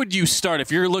would you start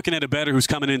if you're looking at a bettor who's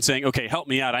coming in saying, okay, help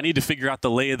me out, I need to figure out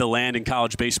the lay of the land in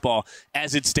college baseball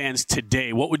as it stands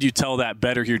today? What would you tell that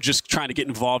bettor here just trying to get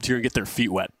involved here and get their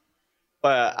feet wet?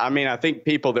 I think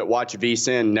people that watch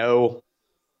VSiN know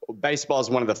baseball is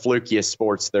one of the flukiest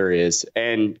sports there is,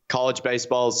 and college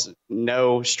baseball's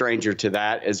no stranger to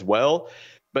that as well.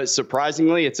 But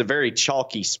surprisingly, it's a very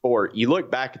chalky sport. You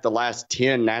look back at the last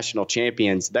 10 national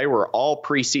champions, they were all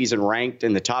preseason ranked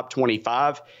in the top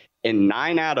 25, and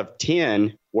 9 out of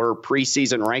 10 were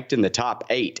preseason ranked in the top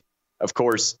 8. Of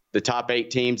course, the top 8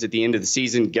 teams at the end of the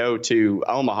season go to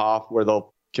Omaha, where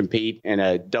they'll compete in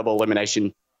a double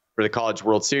elimination for the College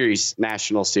World Series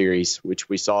National Series, which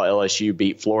we saw LSU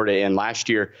beat Florida in last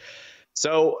year.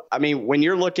 So, I mean, when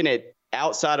you're looking at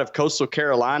outside of Coastal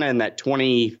Carolina in that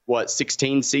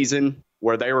 16 season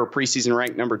where they were preseason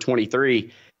ranked number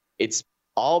 23, it's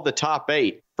all the top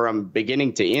 8 from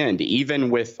beginning to end, even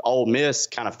with Ole Miss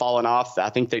kind of falling off. I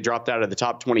think they dropped out of the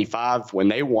top 25 when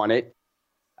they won it.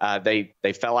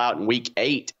 They fell out in week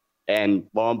 8, and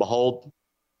lo and behold,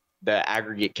 the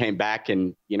aggregate came back,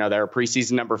 and they were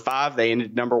preseason number 5. They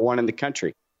ended number 1 in the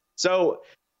country. So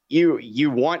you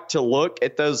want to look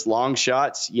at those long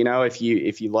shots.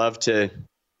 If you love to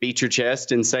beat your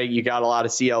chest and say you got a lot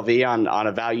of CLV on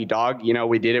a value dog,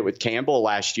 we did it with Campbell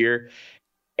last year.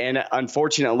 And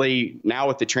unfortunately, now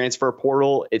with the transfer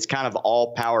portal, it's kind of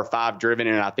all Power 5 driven,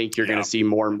 and I think you're going to see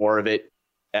more and more of it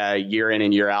year in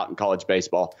and year out in college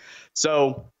baseball.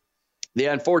 So the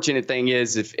unfortunate thing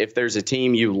is if there's a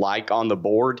team you like on the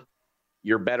board,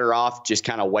 you're better off just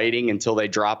kind of waiting until they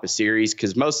drop a series,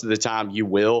 because most of the time you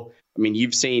will. I mean,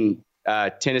 you've seen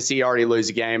Tennessee already lose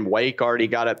a game. Wake already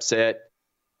got upset.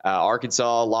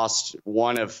 Arkansas lost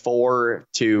 1 of 4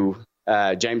 to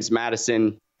James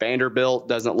Madison. Vanderbilt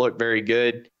doesn't look very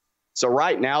good. So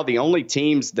right now, the only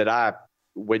teams that I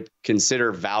would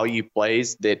consider value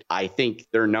plays that I think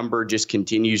their number just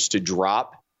continues to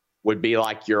drop would be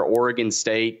like your Oregon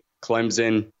State,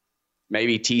 Clemson,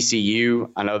 maybe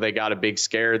TCU. I know they got a big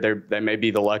scare. They may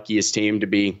be the luckiest team to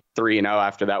be 3-0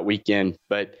 after that weekend.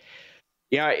 But,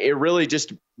 it really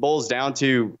just boils down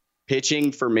to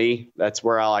pitching for me. That's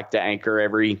where I like to anchor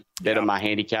every bit of my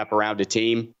handicap around a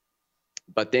team.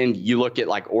 But then you look at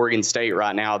like Oregon State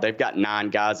right now, they've got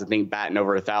 9 guys, I think, batting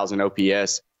over 1,000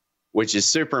 OPS, which is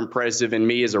super impressive. And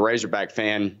me as a Razorback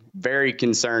fan, very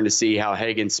concerned to see how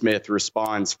Hagen Smith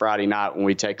responds Friday night when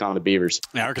we take on the Beavers.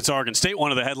 Yeah, Arkansas, Oregon State,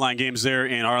 one of the headline games there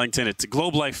in Arlington at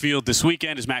Globe Life Field this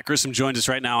weekend, as Matt Grissom joins us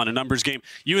right now on a numbers game.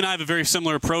 You and I have a very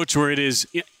similar approach where it is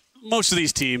most of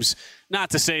these teams,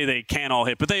 not to say they can all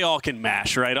hit, but they all can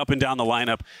mash, right, up and down the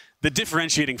lineup. The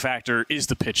differentiating factor is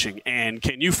the pitching, and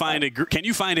can you find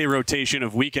a rotation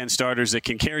of weekend starters that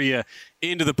can carry you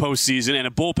into the postseason, and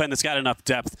a bullpen that's got enough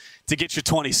depth to get you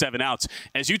 27 outs?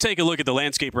 As you take a look at the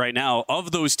landscape right now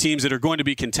of those teams that are going to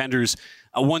be contenders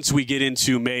once we get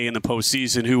into May in the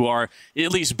postseason, who are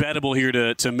at least bettable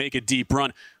here to make a deep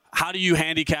run, how do you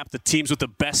handicap the teams with the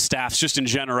best staffs just in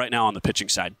general right now on the pitching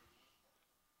side?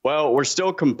 Well, we're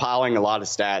still compiling a lot of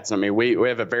stats. I mean, we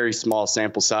have a very small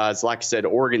sample size. Like I said,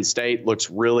 Oregon State looks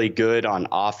really good on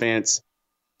offense.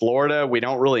 Florida, we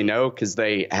don't really know because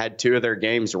they had 2 of their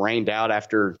games rained out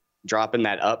after dropping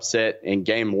that upset in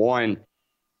game 1.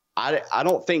 I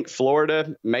don't think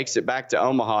Florida makes it back to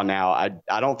Omaha now.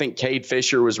 I don't think Cade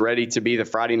Fisher was ready to be the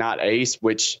Friday night ace,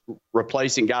 which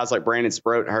replacing guys like Brandon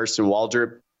Sproat, Hurston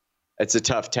Waldrop, it's a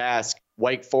tough task.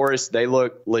 Wake Forest, they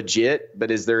look legit, but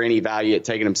is there any value at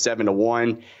taking them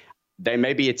 7-1? They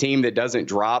may be a team that doesn't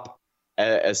drop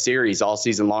a series all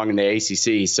season long in the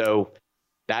ACC. So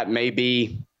that may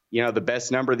be, the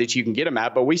best number that you can get them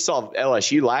at. But we saw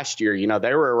LSU last year,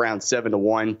 they were around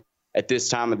 7-1 at this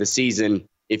time of the season.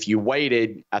 If you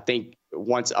waited, I think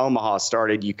once Omaha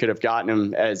started, you could have gotten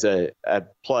them as a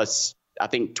plus, I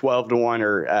think 12-1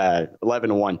 or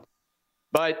 11-1.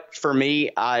 But for me,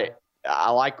 I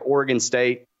like Oregon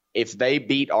State. If they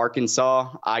beat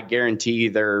Arkansas, I guarantee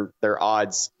their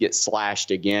odds get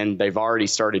slashed again. They've already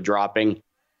started dropping.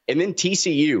 And then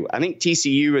TCU. I think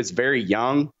TCU is very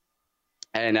young,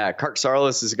 and Kirk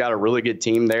Saarloos has got a really good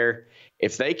team there.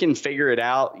 If they can figure it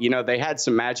out, they had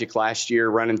some magic last year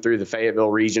running through the Fayetteville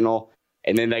Regional,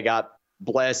 and then they got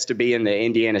blessed to be in the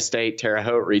Indiana State Terre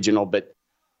Haute Regional. But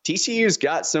TCU's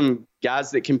got some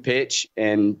guys that can pitch,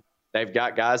 and they've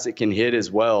got guys that can hit as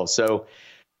well. So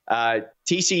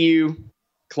TCU,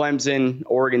 Clemson,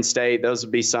 Oregon State, those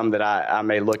would be some that I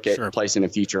may look at placing a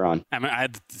future on. I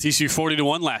had TCU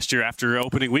 40-1 last year after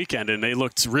opening weekend, and they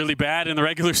looked really bad in the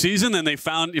regular season. Then they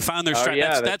found their stride.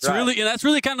 That's right. That's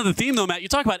really kind of the theme, though, Matt. You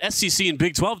talk about SEC and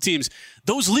Big 12 teams;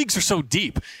 those leagues are so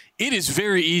deep. It is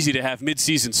very easy to have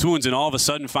midseason swoons and all of a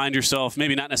sudden find yourself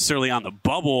maybe not necessarily on the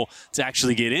bubble to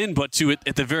actually get in, but to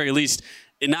at the very least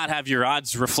and not have your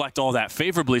odds reflect all that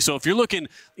favorably. So if you're looking,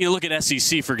 look at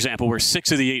SEC, for example, where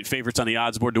 6 of the 8 favorites on the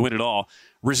odds board to win it all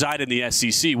reside in the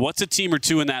SEC. What's a team or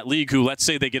two in that league who, let's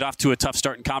say they get off to a tough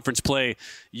start in conference play,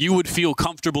 you would feel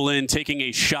comfortable in taking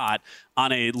a shot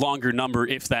on a longer number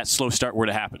if that slow start were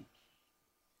to happen?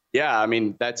 Yeah, I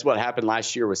mean, that's what happened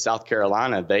last year with South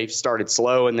Carolina. They started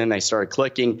slow, and then they started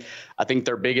clicking. I think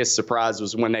their biggest surprise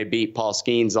was when they beat Paul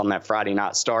Skeens on that Friday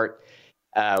night start.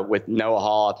 With Noah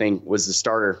Hall, I think, was the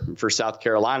starter for South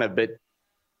Carolina. But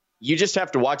you just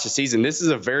have to watch the season. This is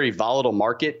a very volatile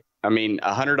market. I mean,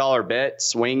 $100 bet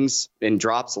swings and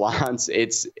drops lines.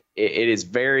 It is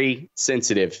very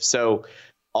sensitive. So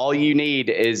all you need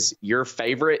is your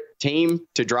favorite team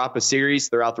to drop a series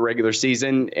throughout the regular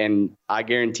season, and I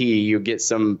guarantee you get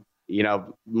some,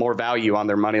 more value on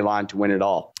their money line to win it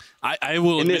all. I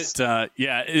will admit,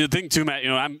 the thing too, Matt,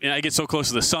 I get so close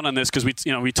to the sun on this because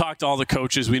we talk to all the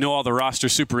coaches, we know all the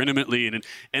rosters super intimately, and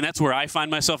that's where I find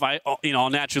myself. I'll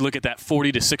naturally look at that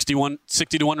 40 to 60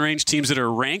 to 1 range, teams that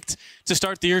are ranked to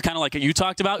start the year, kind of like you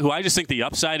talked about, who I just think the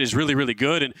upside is really, really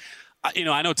good. And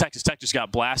I know Texas Tech just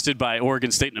got blasted by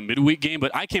Oregon State in a midweek game,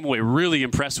 but I came away really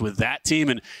impressed with that team.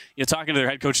 And talking to their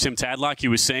head coach, Tim Tadlock, he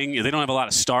was saying they don't have a lot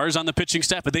of stars on the pitching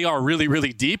staff, but they are really,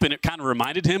 really deep. And it kind of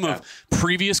reminded him of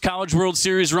previous College World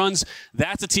Series runs.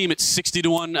 That's a team at 60 to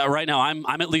 1 right now. I'm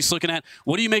at least looking at.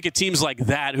 What do you make of teams like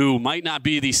that who might not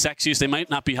be the sexiest? They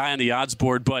might not be high on the odds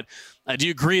board, but do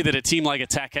you agree that a team like a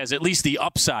Tech has at least the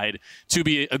upside to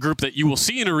be a group that you will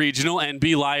see in a regional and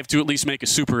be live to at least make a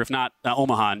super, if not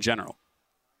Omaha in general?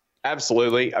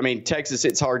 Absolutely. I mean, Texas,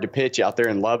 it's hard to pitch out there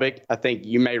in Lubbock. I think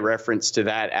you made reference to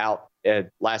that out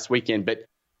last weekend, but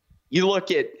you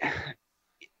look at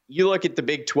the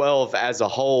Big 12 as a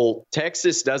whole.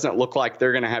 Texas doesn't look like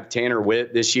they're going to have Tanner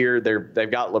Witt this year.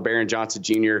 They've got LeBaron Johnson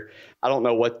Jr. I don't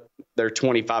know what they're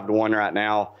 25 to 1 right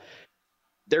now.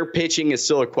 Their pitching is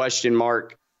still a question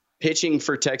mark. Pitching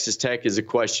for Texas Tech is a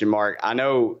question mark. I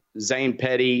know Zane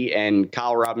Petty and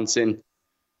Kyle Robinson,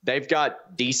 they've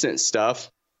got decent stuff.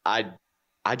 I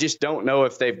just don't know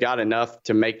if they've got enough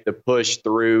to make the push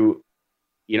through,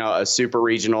 a super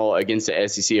regional against an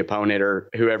SEC opponent or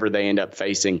whoever they end up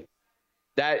facing.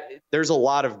 There's a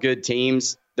lot of good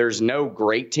teams. There's no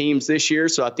great teams this year,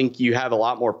 so I think you have a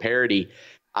lot more parity.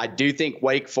 I do think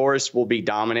Wake Forest will be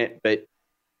dominant, but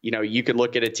you could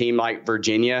look at a team like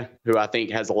Virginia, who I think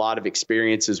has a lot of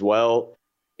experience as well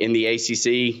in the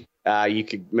ACC. You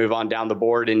could move on down the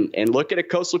board and look at a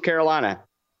Coastal Carolina.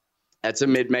 That's a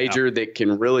mid-major that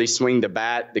can really swing the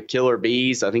bat. The Killer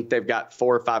Bees, I think they've got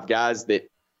 4 or 5 guys that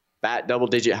bat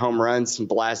double-digit home runs,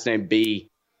 the last name B.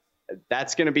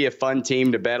 That's going to be a fun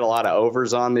team to bet a lot of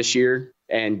overs on this year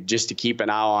and just to keep an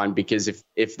eye on, because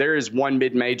if there is one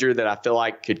mid-major that I feel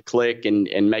like could click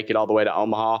and make it all the way to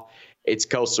Omaha, it's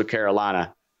Coastal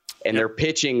Carolina. And their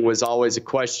pitching was always a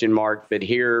question mark, but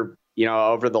here,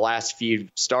 over the last few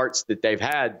starts that they've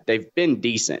had, they've been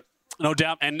decent. No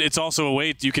doubt, and it's also a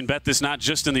way you can bet this not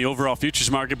just in the overall futures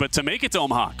market, but to make it to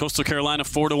Omaha. Coastal Carolina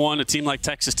 4 to 1. A team like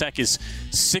Texas Tech is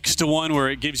 6 to 1,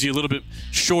 where it gives you a little bit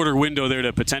shorter window there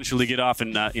to potentially get off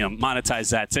and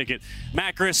monetize that ticket.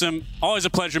 Matt Grissom, always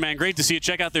a pleasure, man. Great to see you.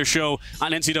 Check out their show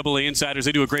on NCAA Insiders.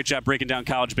 They do a great job breaking down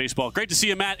college baseball. Great to see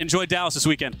you, Matt. Enjoy Dallas this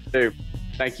weekend. Dude,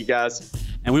 thank you, guys.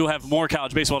 And we will have more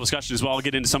college baseball discussion as well. I'll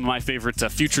get into some of my favorite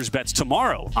futures bets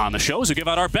tomorrow on the show. So give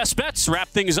out our best bets. Wrap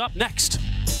things up next.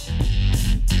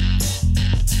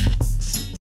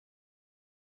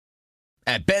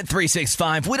 At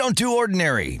Bet365, we don't do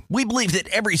ordinary. We believe that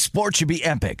every sport should be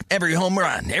epic. Every home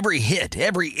run, every hit,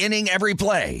 every inning, every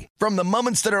play. From the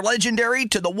moments that are legendary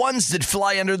to the ones that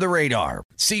fly under the radar.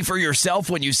 See for yourself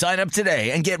when you sign up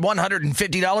today and get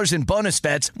 $150 in bonus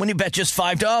bets when you bet just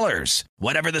 $5.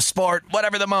 Whatever the sport,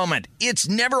 whatever the moment, it's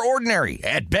never ordinary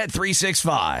at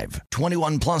Bet365.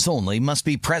 21 plus only. Must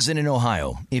be present in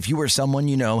Ohio. If you or someone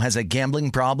you know has a gambling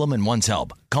problem and wants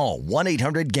help, call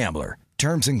 1-800-GAMBLER.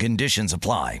 Terms and conditions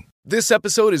apply. This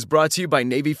episode is brought to you by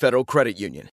Navy Federal Credit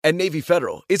Union. At Navy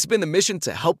Federal, it's been the mission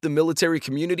to help the military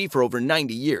community for over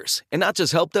 90 years. And not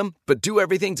just help them, but do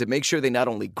everything to make sure they not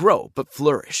only grow, but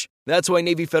flourish. That's why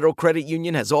Navy Federal Credit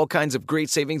Union has all kinds of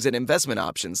great savings and investment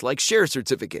options like share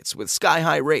certificates with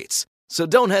sky-high rates. So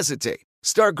don't hesitate.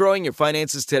 Start growing your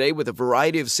finances today with a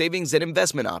variety of savings and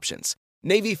investment options.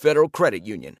 Navy Federal Credit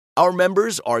Union. Our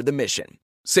members are the mission.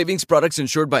 Savings products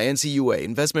insured by NCUA.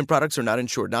 Investment products are not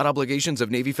insured, not obligations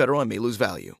of Navy Federal and may lose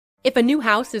value. If a new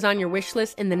house is on your wish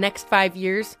list in the next 5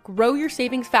 years, grow your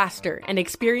savings faster and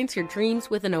experience your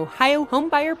dreams with an Ohio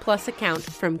Homebuyer Plus account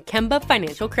from Kemba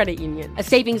Financial Credit Union. A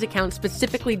savings account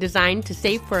specifically designed to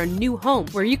save for a new home,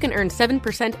 where you can earn 7%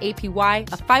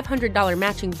 APY, a $500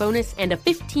 matching bonus, and a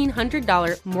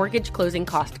 $1,500 mortgage closing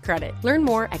cost credit. Learn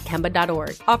more at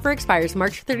Kemba.org. Offer expires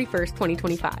March 31st,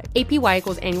 2025. APY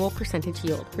equals annual percentage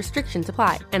yield. Restrictions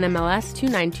apply. NMLS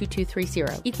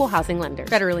 292230. Equal housing lender.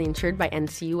 Federally insured by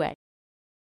NCUA.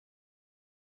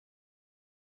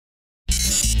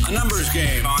 A numbers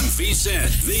game on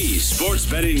VSiN, the sports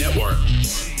betting network.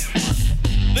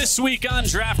 This week on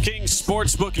DraftKings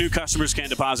Sportsbook, new customers can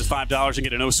deposit $5 and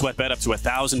get a no-sweat bet up to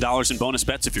 $1,000 in bonus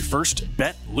bets if your first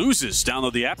bet loses.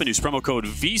 Download the app and use promo code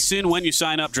VSiN when you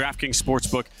sign up. DraftKings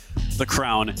Sportsbook, the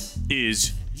crown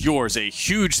is yours. A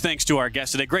huge thanks to our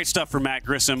guest today. Great stuff from Matt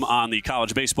Grissom on the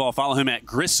college baseball. Follow him at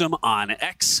Grissom on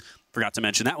X. Forgot to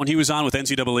mention that when he was on with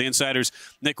NCAA Insiders.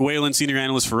 Nick Whalen, senior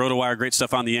analyst for RotoWire. Great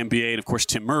stuff on the NBA. And, of course,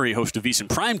 Tim Murray, host of VSiN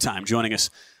Primetime, joining us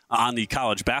on the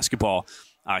college basketball,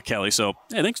 Kelly. So,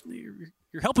 hey, thanks.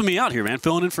 You're helping me out here, man.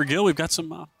 Filling in for Gil. We've got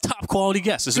some top-quality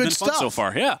guests. This has been fun so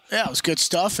far. Yeah, it was good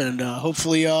stuff. And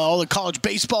hopefully all the college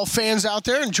baseball fans out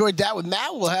there enjoyed that with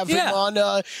Matt. We'll have him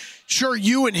on, sure,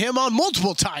 you and him on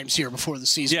multiple times here before the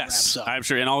season wraps up. I'm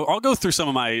sure. And I'll go through some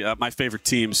of my favorite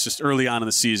teams just early on in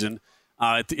the season.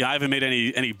 I haven't made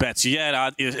any bets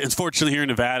yet. Unfortunately, here in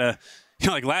Nevada,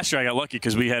 like last year I got lucky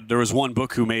because there was one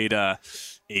book who made a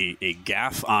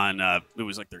gaffe on it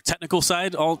was like their technical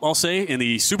side, I'll say, in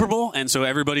the Super Bowl, and so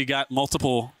everybody got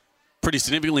multiple pretty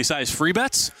significantly sized free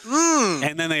bets.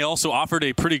 And then they also offered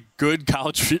a pretty good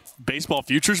college baseball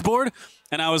futures board,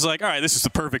 and I was like, all right, this is the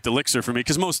perfect elixir for me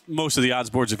because most of the odds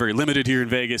boards are very limited here in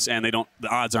Vegas, and the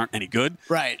odds aren't any good.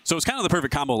 Right. So it's kind of the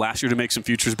perfect combo last year to make some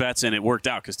futures bets, and it worked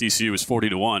out because DCU was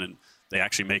 40-1, and they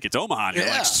actually make it to Omaha. And you're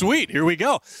like, sweet, here we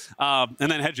go. And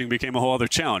then hedging became a whole other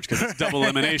challenge because it's double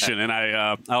elimination. And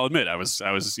I'll admit, I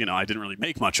didn't really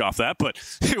make much off that, but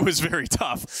it was very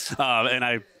tough. And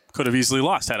I could have easily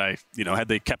lost had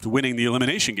they kept winning the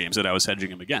elimination games that I was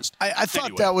hedging him against. I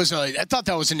thought that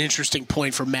was an interesting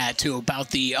point from Matt too about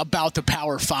the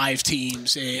Power 5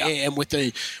 teams and with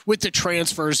the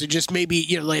transfers and just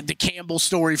maybe like the Campbell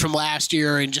story from last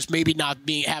year and just maybe not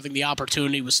having the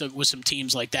opportunity with some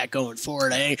teams like that going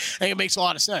forward. I think it makes a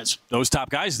lot of sense. Those top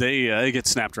guys they get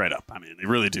snapped right up. I mean, they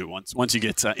really do once you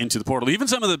get into the portal. Even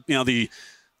some of the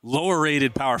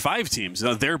lower-rated Power 5 teams,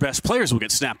 their best players will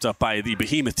get snapped up by the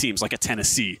behemoth teams like a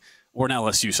Tennessee or an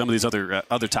LSU, some of these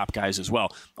other top guys as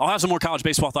well. I'll have some more college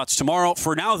baseball thoughts tomorrow.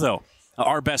 For now, though,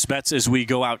 our best bets as we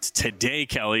go out today,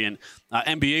 Kelly. And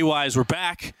NBA-wise, we're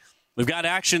back. We've got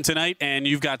action tonight, and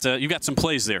you've got some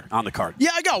plays there on the card.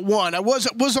 Yeah, I got one. I was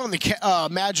on the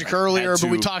Magic earlier, but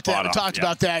we talked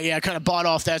about that. Yeah, I kind of bought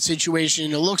off that situation.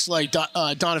 It looks like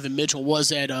Donovan Mitchell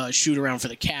was at shoot-around for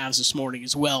the Cavs this morning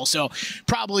as well. So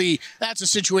probably that's a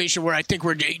situation where I think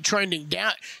we're trending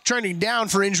down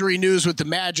for injury news with the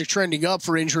Magic, trending up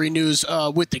for injury news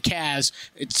with the Cavs.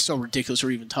 It's so ridiculous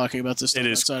we're even talking about this stuff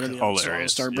outside of the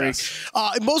All-Star break.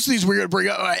 Yes. Most of these we're going to bring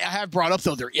up, I have brought up,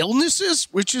 though, their illnesses,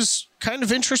 which is kind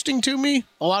of interesting to me.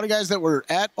 A lot of guys that were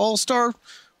at All-Star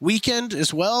weekend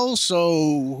as well, so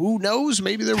who knows?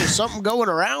 Maybe there was something going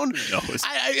around.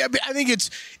 I think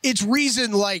it's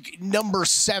reason like number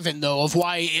 7 though of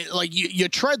why you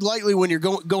tread lightly when you're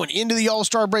going into the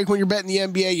All-Star break when you're betting the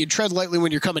NBA. You tread lightly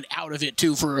when you're coming out of it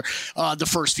too for the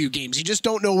first few games. You just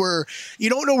don't know where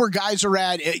guys are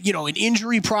at. In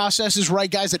injury processes,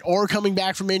 right? Guys that are coming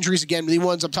back from injuries. Again, the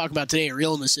ones I'm talking about today are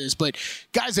illnesses, but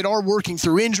guys that are working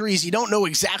through injuries, you don't know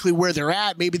exactly where they're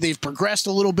at. Maybe they've progressed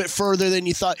a little bit further than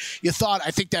you thought.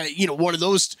 I think that, one of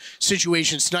those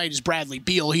situations tonight is Bradley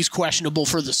Beal. He's questionable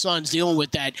for the Suns, dealing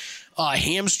with that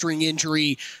hamstring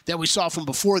injury that we saw from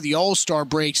before the All-Star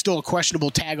break. Still a questionable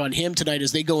tag on him tonight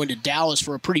as they go into Dallas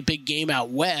for a pretty big game out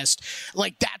west.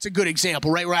 Like, that's a good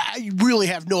example, right? Where I really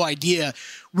have no idea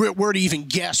where to even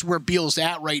guess where Beal's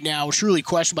at right now. It's really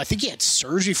questionable. I think he had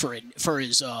surgery for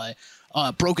his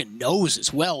broken nose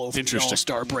as well over the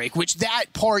All-Star break, which that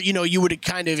part, you would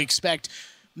kind of expect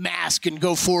mask and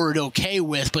go forward okay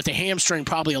with, but the hamstring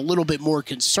probably a little bit more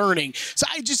concerning. So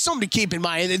just something to keep in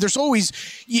mind. There's always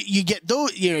you get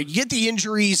those, you get the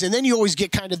injuries, and then you always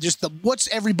get kind of just what's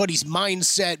everybody's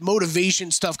mindset,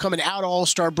 motivation stuff coming out of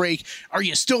All-Star break. Are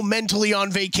you still mentally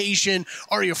on vacation?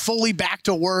 Are you fully back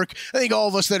to work? I think all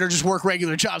of us that are just work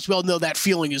regular jobs well know that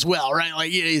feeling as well, right?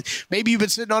 Like maybe you've been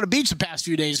sitting on a beach the past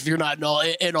few days if you're not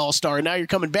an All-Star, and now you're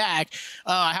coming back.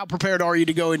 How prepared are you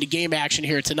to go into game action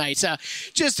here tonight? So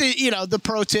just the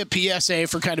pro tip PSA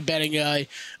for kind of betting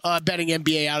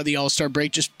NBA out of the All-Star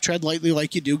break. Just tread lightly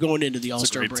like you do going into the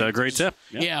All-Star break. Great tip.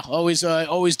 Yeah, always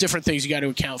different things you got to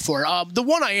account for. The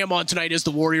one I am on tonight is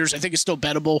the Warriors. I think it's still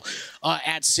bettable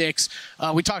at 6.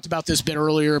 We talked about this a bit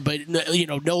earlier, but no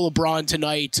LeBron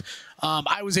tonight.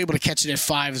 I was able to catch it at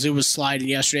 5 as it was sliding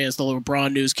yesterday as the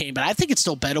LeBron news came, but I think it's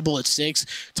still bettable at 6.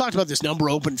 Talked about this number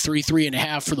open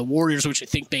 3.5 for the Warriors, which I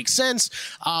think makes sense.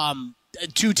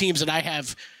 2 teams that I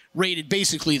have rated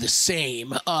basically the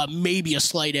same, maybe a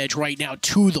slight edge right now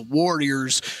to the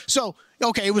Warriors. So,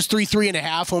 okay, it was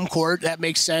 3.5 home court. That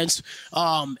makes sense.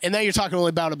 And then you're talking only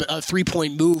about a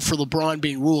 3-point move for LeBron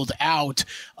being ruled out.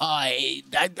 I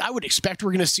would expect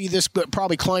we're going to see this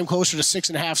probably climb closer to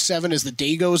 6.5, 7 as the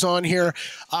day goes on here.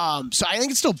 So I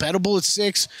think it's still bettable at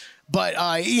 6. But,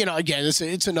 again,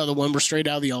 it's another one. We're straight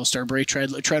out of the All-Star break.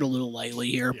 Tread a little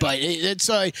lightly here. Yeah. But I was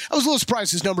a little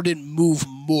surprised his number didn't move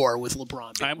more with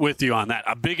LeBron. I'm with you on that.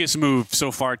 Our biggest move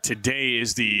so far today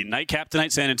is the nightcap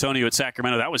tonight, San Antonio at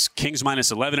Sacramento. That was Kings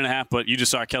minus 11.5, but you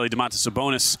just saw Kelly Domantas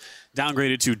Sabonis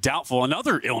downgraded to doubtful.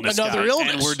 Another illness.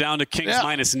 And we're down to Kings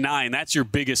minus 9. That's your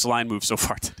biggest line move so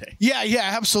far today. Yeah,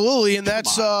 absolutely. And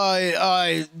that's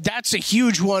a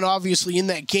huge one, obviously, in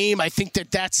that game. I think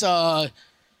that's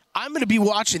I'm going to be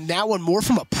watching that one more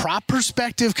from a prop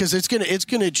perspective because it's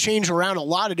going to change around a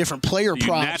lot of different player props.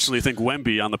 You naturally think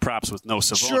Wemby on the props with no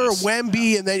Sabonis. Sure,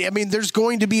 Wemby, and then there's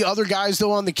going to be other guys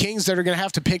though on the Kings that are going to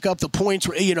have to pick up the points,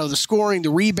 the scoring, the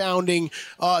rebounding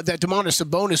that Domantas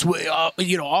Sabonis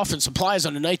often supplies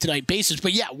on a night-to-night basis.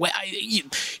 But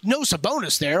no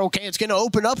Sabonis there. Okay, it's going to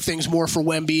open up things more for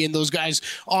Wemby and those guys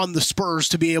on the Spurs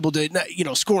to be able to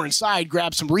score inside,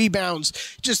 grab some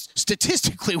rebounds. Just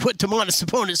statistically, what Domantas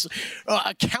Sabonis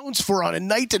accounts for on a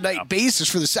night-to-night basis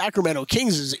for the Sacramento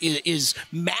Kings is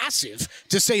massive,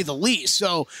 to say the least.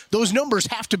 So those numbers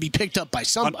have to be picked up by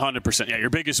somebody. 100%. Yeah, your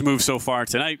biggest move so far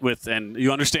tonight and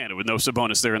you understand it, with no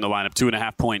Sabonis there in the lineup,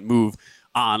 2.5-point move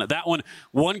on that one.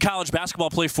 One college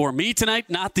basketball play for me tonight,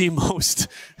 not the most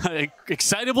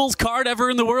excitable card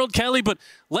ever in the world, Kelly, but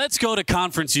let's go to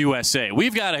Conference USA.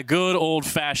 We've got a good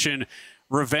old-fashioned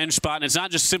revenge spot, and it's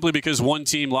not just simply because one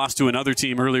team lost to another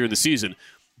team earlier in the season.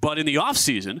 But in the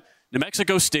offseason, New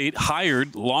Mexico State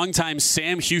hired longtime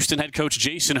Sam Houston head coach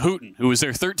Jason Hooten, who was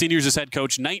there 13 years as head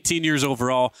coach, 19 years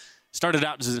overall, started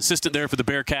out as an assistant there for the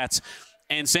Bearcats.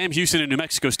 And Sam Houston and New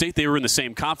Mexico State, they were in the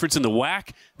same conference in the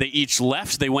WAC. They each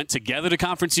left. They went together to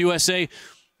Conference USA.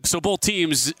 So both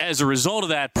teams, as a result of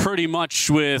that, pretty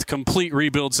much with complete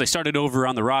rebuilds, they started over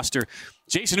on the roster.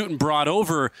 Jason Hooten brought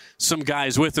over some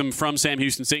guys with him from Sam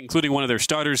Houston State, including one of their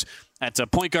starters at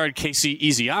point guard, Casey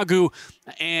Iziagu,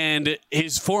 and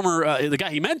his former, the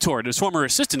guy he mentored, his former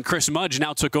assistant, Chris Mudge,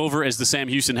 now took over as the Sam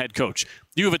Houston head coach.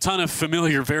 You have a ton of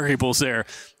familiar variables there.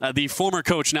 The former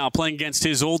coach now playing against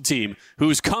his old team,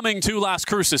 who's coming to Las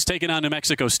Cruces, taking on New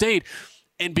Mexico State.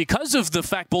 And because of the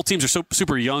fact both teams are so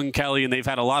super young, Kelly, and they've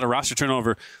had a lot of roster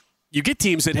turnover, you get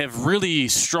teams that have really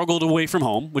struggled away from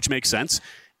home, which makes sense,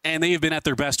 and they have been at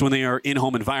their best when they are in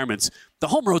home environments. The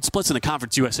home road splits in the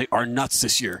Conference USA are nuts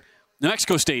this year. New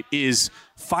Mexico State is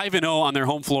 5-0 on their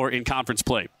home floor in conference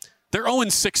play. They're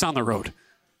 0-6 on the road.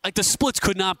 Like, the splits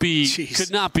could not be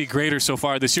greater so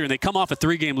far this year, and they come off a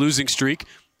 3-game losing streak,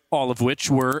 all of which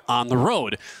were on the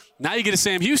road. Now you get a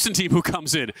Sam Houston team who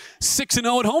comes in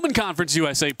 6-0 at home in Conference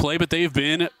USA play, but they've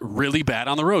been really bad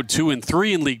on the road,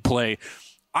 2-3 in league play.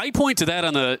 I point to that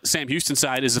on the Sam Houston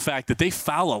side is the fact that they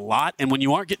foul a lot, and when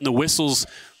you aren't getting the whistles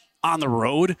on the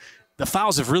road, the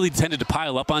fouls have really tended to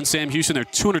pile up on Sam Houston. They're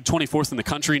 224th in the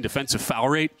country in defensive foul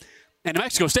rate. And New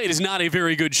Mexico State is not a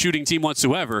very good shooting team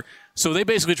whatsoever. So they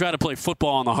basically try to play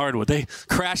football on the hardwood. They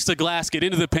crash the glass, get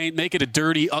into the paint, make it a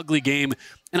dirty, ugly game.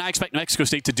 And I expect New Mexico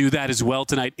State to do that as well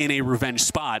tonight in a revenge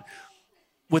spot.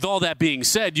 With all that being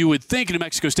said, you would think New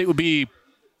Mexico State would be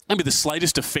maybe the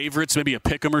slightest of favorites, maybe a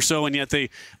pick 'em or so, and yet they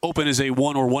open as a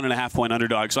 1 or 1.5 point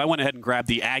underdog. So I went ahead and grabbed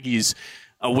the Aggies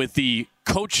with the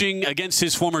coaching against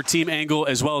his former team angle,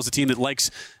 as well as a team that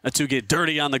likes to get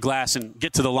dirty on the glass and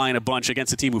get to the line a bunch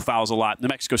against a team who fouls a lot. New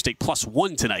Mexico State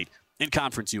 +1 tonight in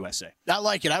Conference USA. I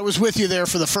like it. I was with you there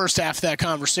for the first half of that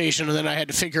conversation, and then I had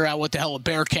to figure out what the hell a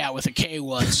Bearcat with a K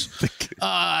was. Which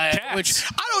I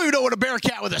don't even know what a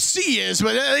Bearcat with a C is,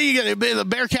 but you got the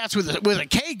Bearcats with a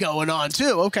K going on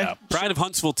too. Okay, Pride of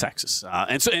Huntsville, Texas,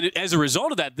 and as a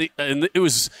result of that, it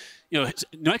was. New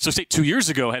Mexico State 2 years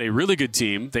ago had a really good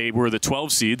team. They were the 12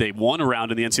 seed. They won a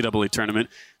round in the NCAA tournament.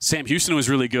 Sam Houston was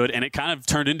really good, and it kind of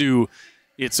turned into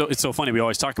it's so funny. We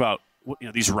always talk about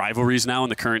these rivalries now in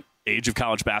the current age of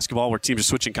college basketball where teams are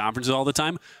switching conferences all the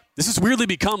time. This has weirdly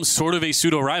become sort of a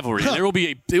pseudo rivalry. There will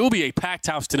be a packed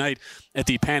house tonight at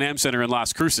the Pan Am Center in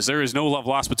Las Cruces. There is no love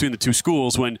lost between the two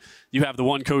schools when you have the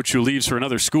one coach who leaves for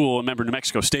another school. Remember, New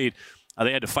Mexico State.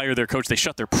 They had to fire their coach. They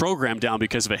shut their program down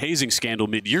because of a hazing scandal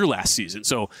mid-year last season.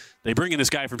 So they bring in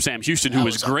this guy from Sam Houston who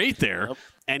was great there,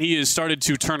 and he has started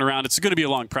to turn around. It's going to be a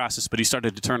long process, but he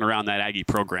started to turn around that Aggie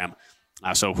program.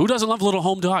 So who doesn't love a little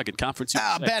home dog in Conference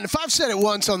USA? Ben, if I've said it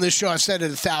once on this show, I've said it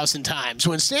 1,000 times.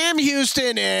 When Sam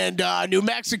Houston and New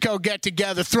Mexico get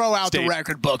together, throw out the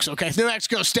record books, okay? New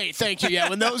Mexico State, thank you. Yeah,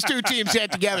 when those two teams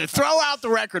get together, throw out the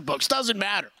record books. Doesn't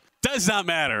matter. Does not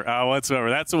matter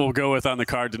whatsoever. That's what we'll go with on the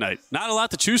card tonight. Not a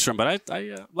lot to choose from, but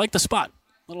I like the spot.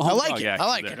 I like it.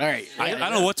 All right. I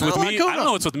don't know what's with me. I don't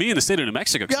know what's with me in the state of New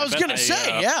Mexico. Yeah, I was going to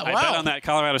say, wow. I bet on that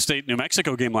Colorado State New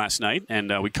Mexico game last night,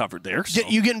 and we covered there. So.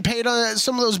 You getting paid on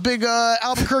some of those big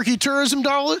Albuquerque tourism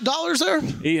dollars there?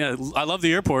 Yeah, I love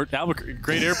the airport. Albuquerque,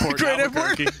 great airport. Great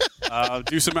Albuquerque.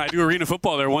 Airport. I do arena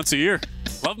football there once a year.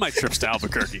 Love my trips to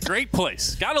Albuquerque. Great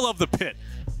place. Gotta love the Pit.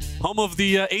 Home of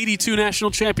the 82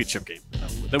 national championship game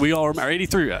that we all remember.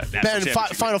 83 national Ben,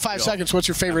 championship final 5 seconds. What's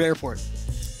your favorite airport?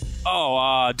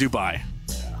 Dubai.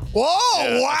 Whoa!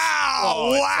 Yeah,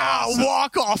 Wow! Awesome.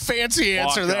 Walk off, fancy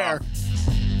answer there.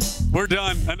 We're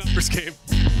done. A numbers game.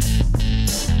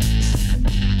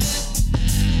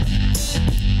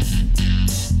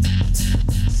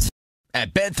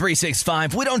 At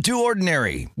Bet365, we don't do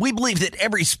ordinary. We believe that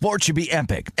every sport should be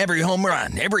epic. Every home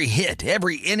run, every hit,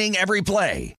 every inning, every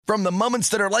play. From the moments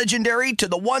that are legendary to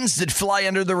the ones that fly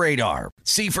under the radar.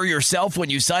 See for yourself when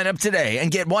you sign up today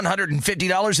and get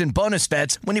 $150 in bonus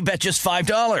bets when you bet just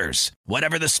 $5.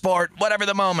 Whatever the sport, whatever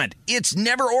the moment, it's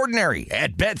never ordinary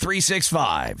at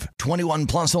Bet365. 21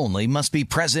 plus only. Must be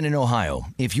present in Ohio.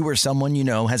 If you or someone you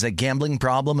know has a gambling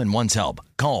problem and wants help,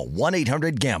 call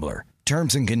 1-800-GAMBLER.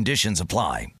 Terms and conditions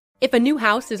apply. If a new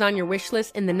house is on your wish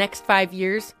list in the next 5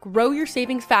 years, grow your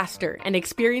savings faster and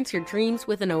experience your dreams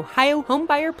with an Ohio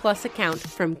Homebuyer Plus account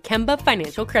from Kemba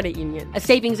Financial Credit Union. A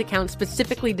savings account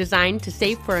specifically designed to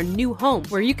save for a new home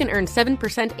where you can earn 7%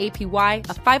 APY,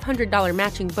 a $500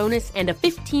 matching bonus, and a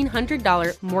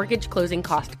 $1,500 mortgage closing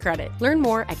cost credit. Learn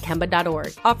more at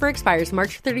Kemba.org. Offer expires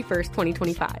March 31st,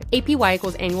 2025. APY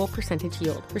equals annual percentage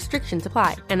yield. Restrictions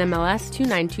apply. NMLS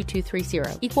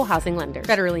 292230. Equal housing lender.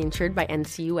 Federally insured by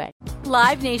NCUA.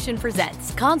 Live Nation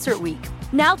presents Concert Week.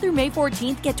 Now through May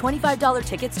 14th, get $25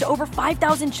 tickets to over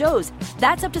 5,000 shows.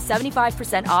 That's up to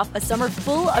 75% off a summer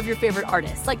full of your favorite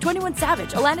artists like 21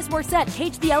 Savage, Alanis Morissette,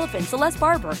 Cage the Elephant, Celeste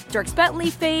Barber, Dierks Bentley,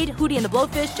 Fade, Hootie and the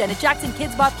Blowfish, Janet Jackson,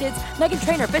 Kids Bop Kids, Meghan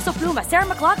Trainor, Bissell Pluma, Sarah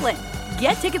McLachlan.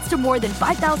 Get tickets to more than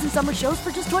 5,000 summer shows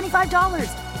for just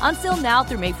 $25. On sale now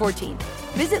through May 14th.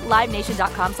 Visit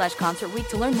LiveNation.com/Concert Week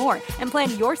to learn more and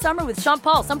plan your summer with Sean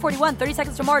Paul, Sum 41, 30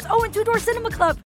 Seconds to Mars, and Two Door Cinema Club.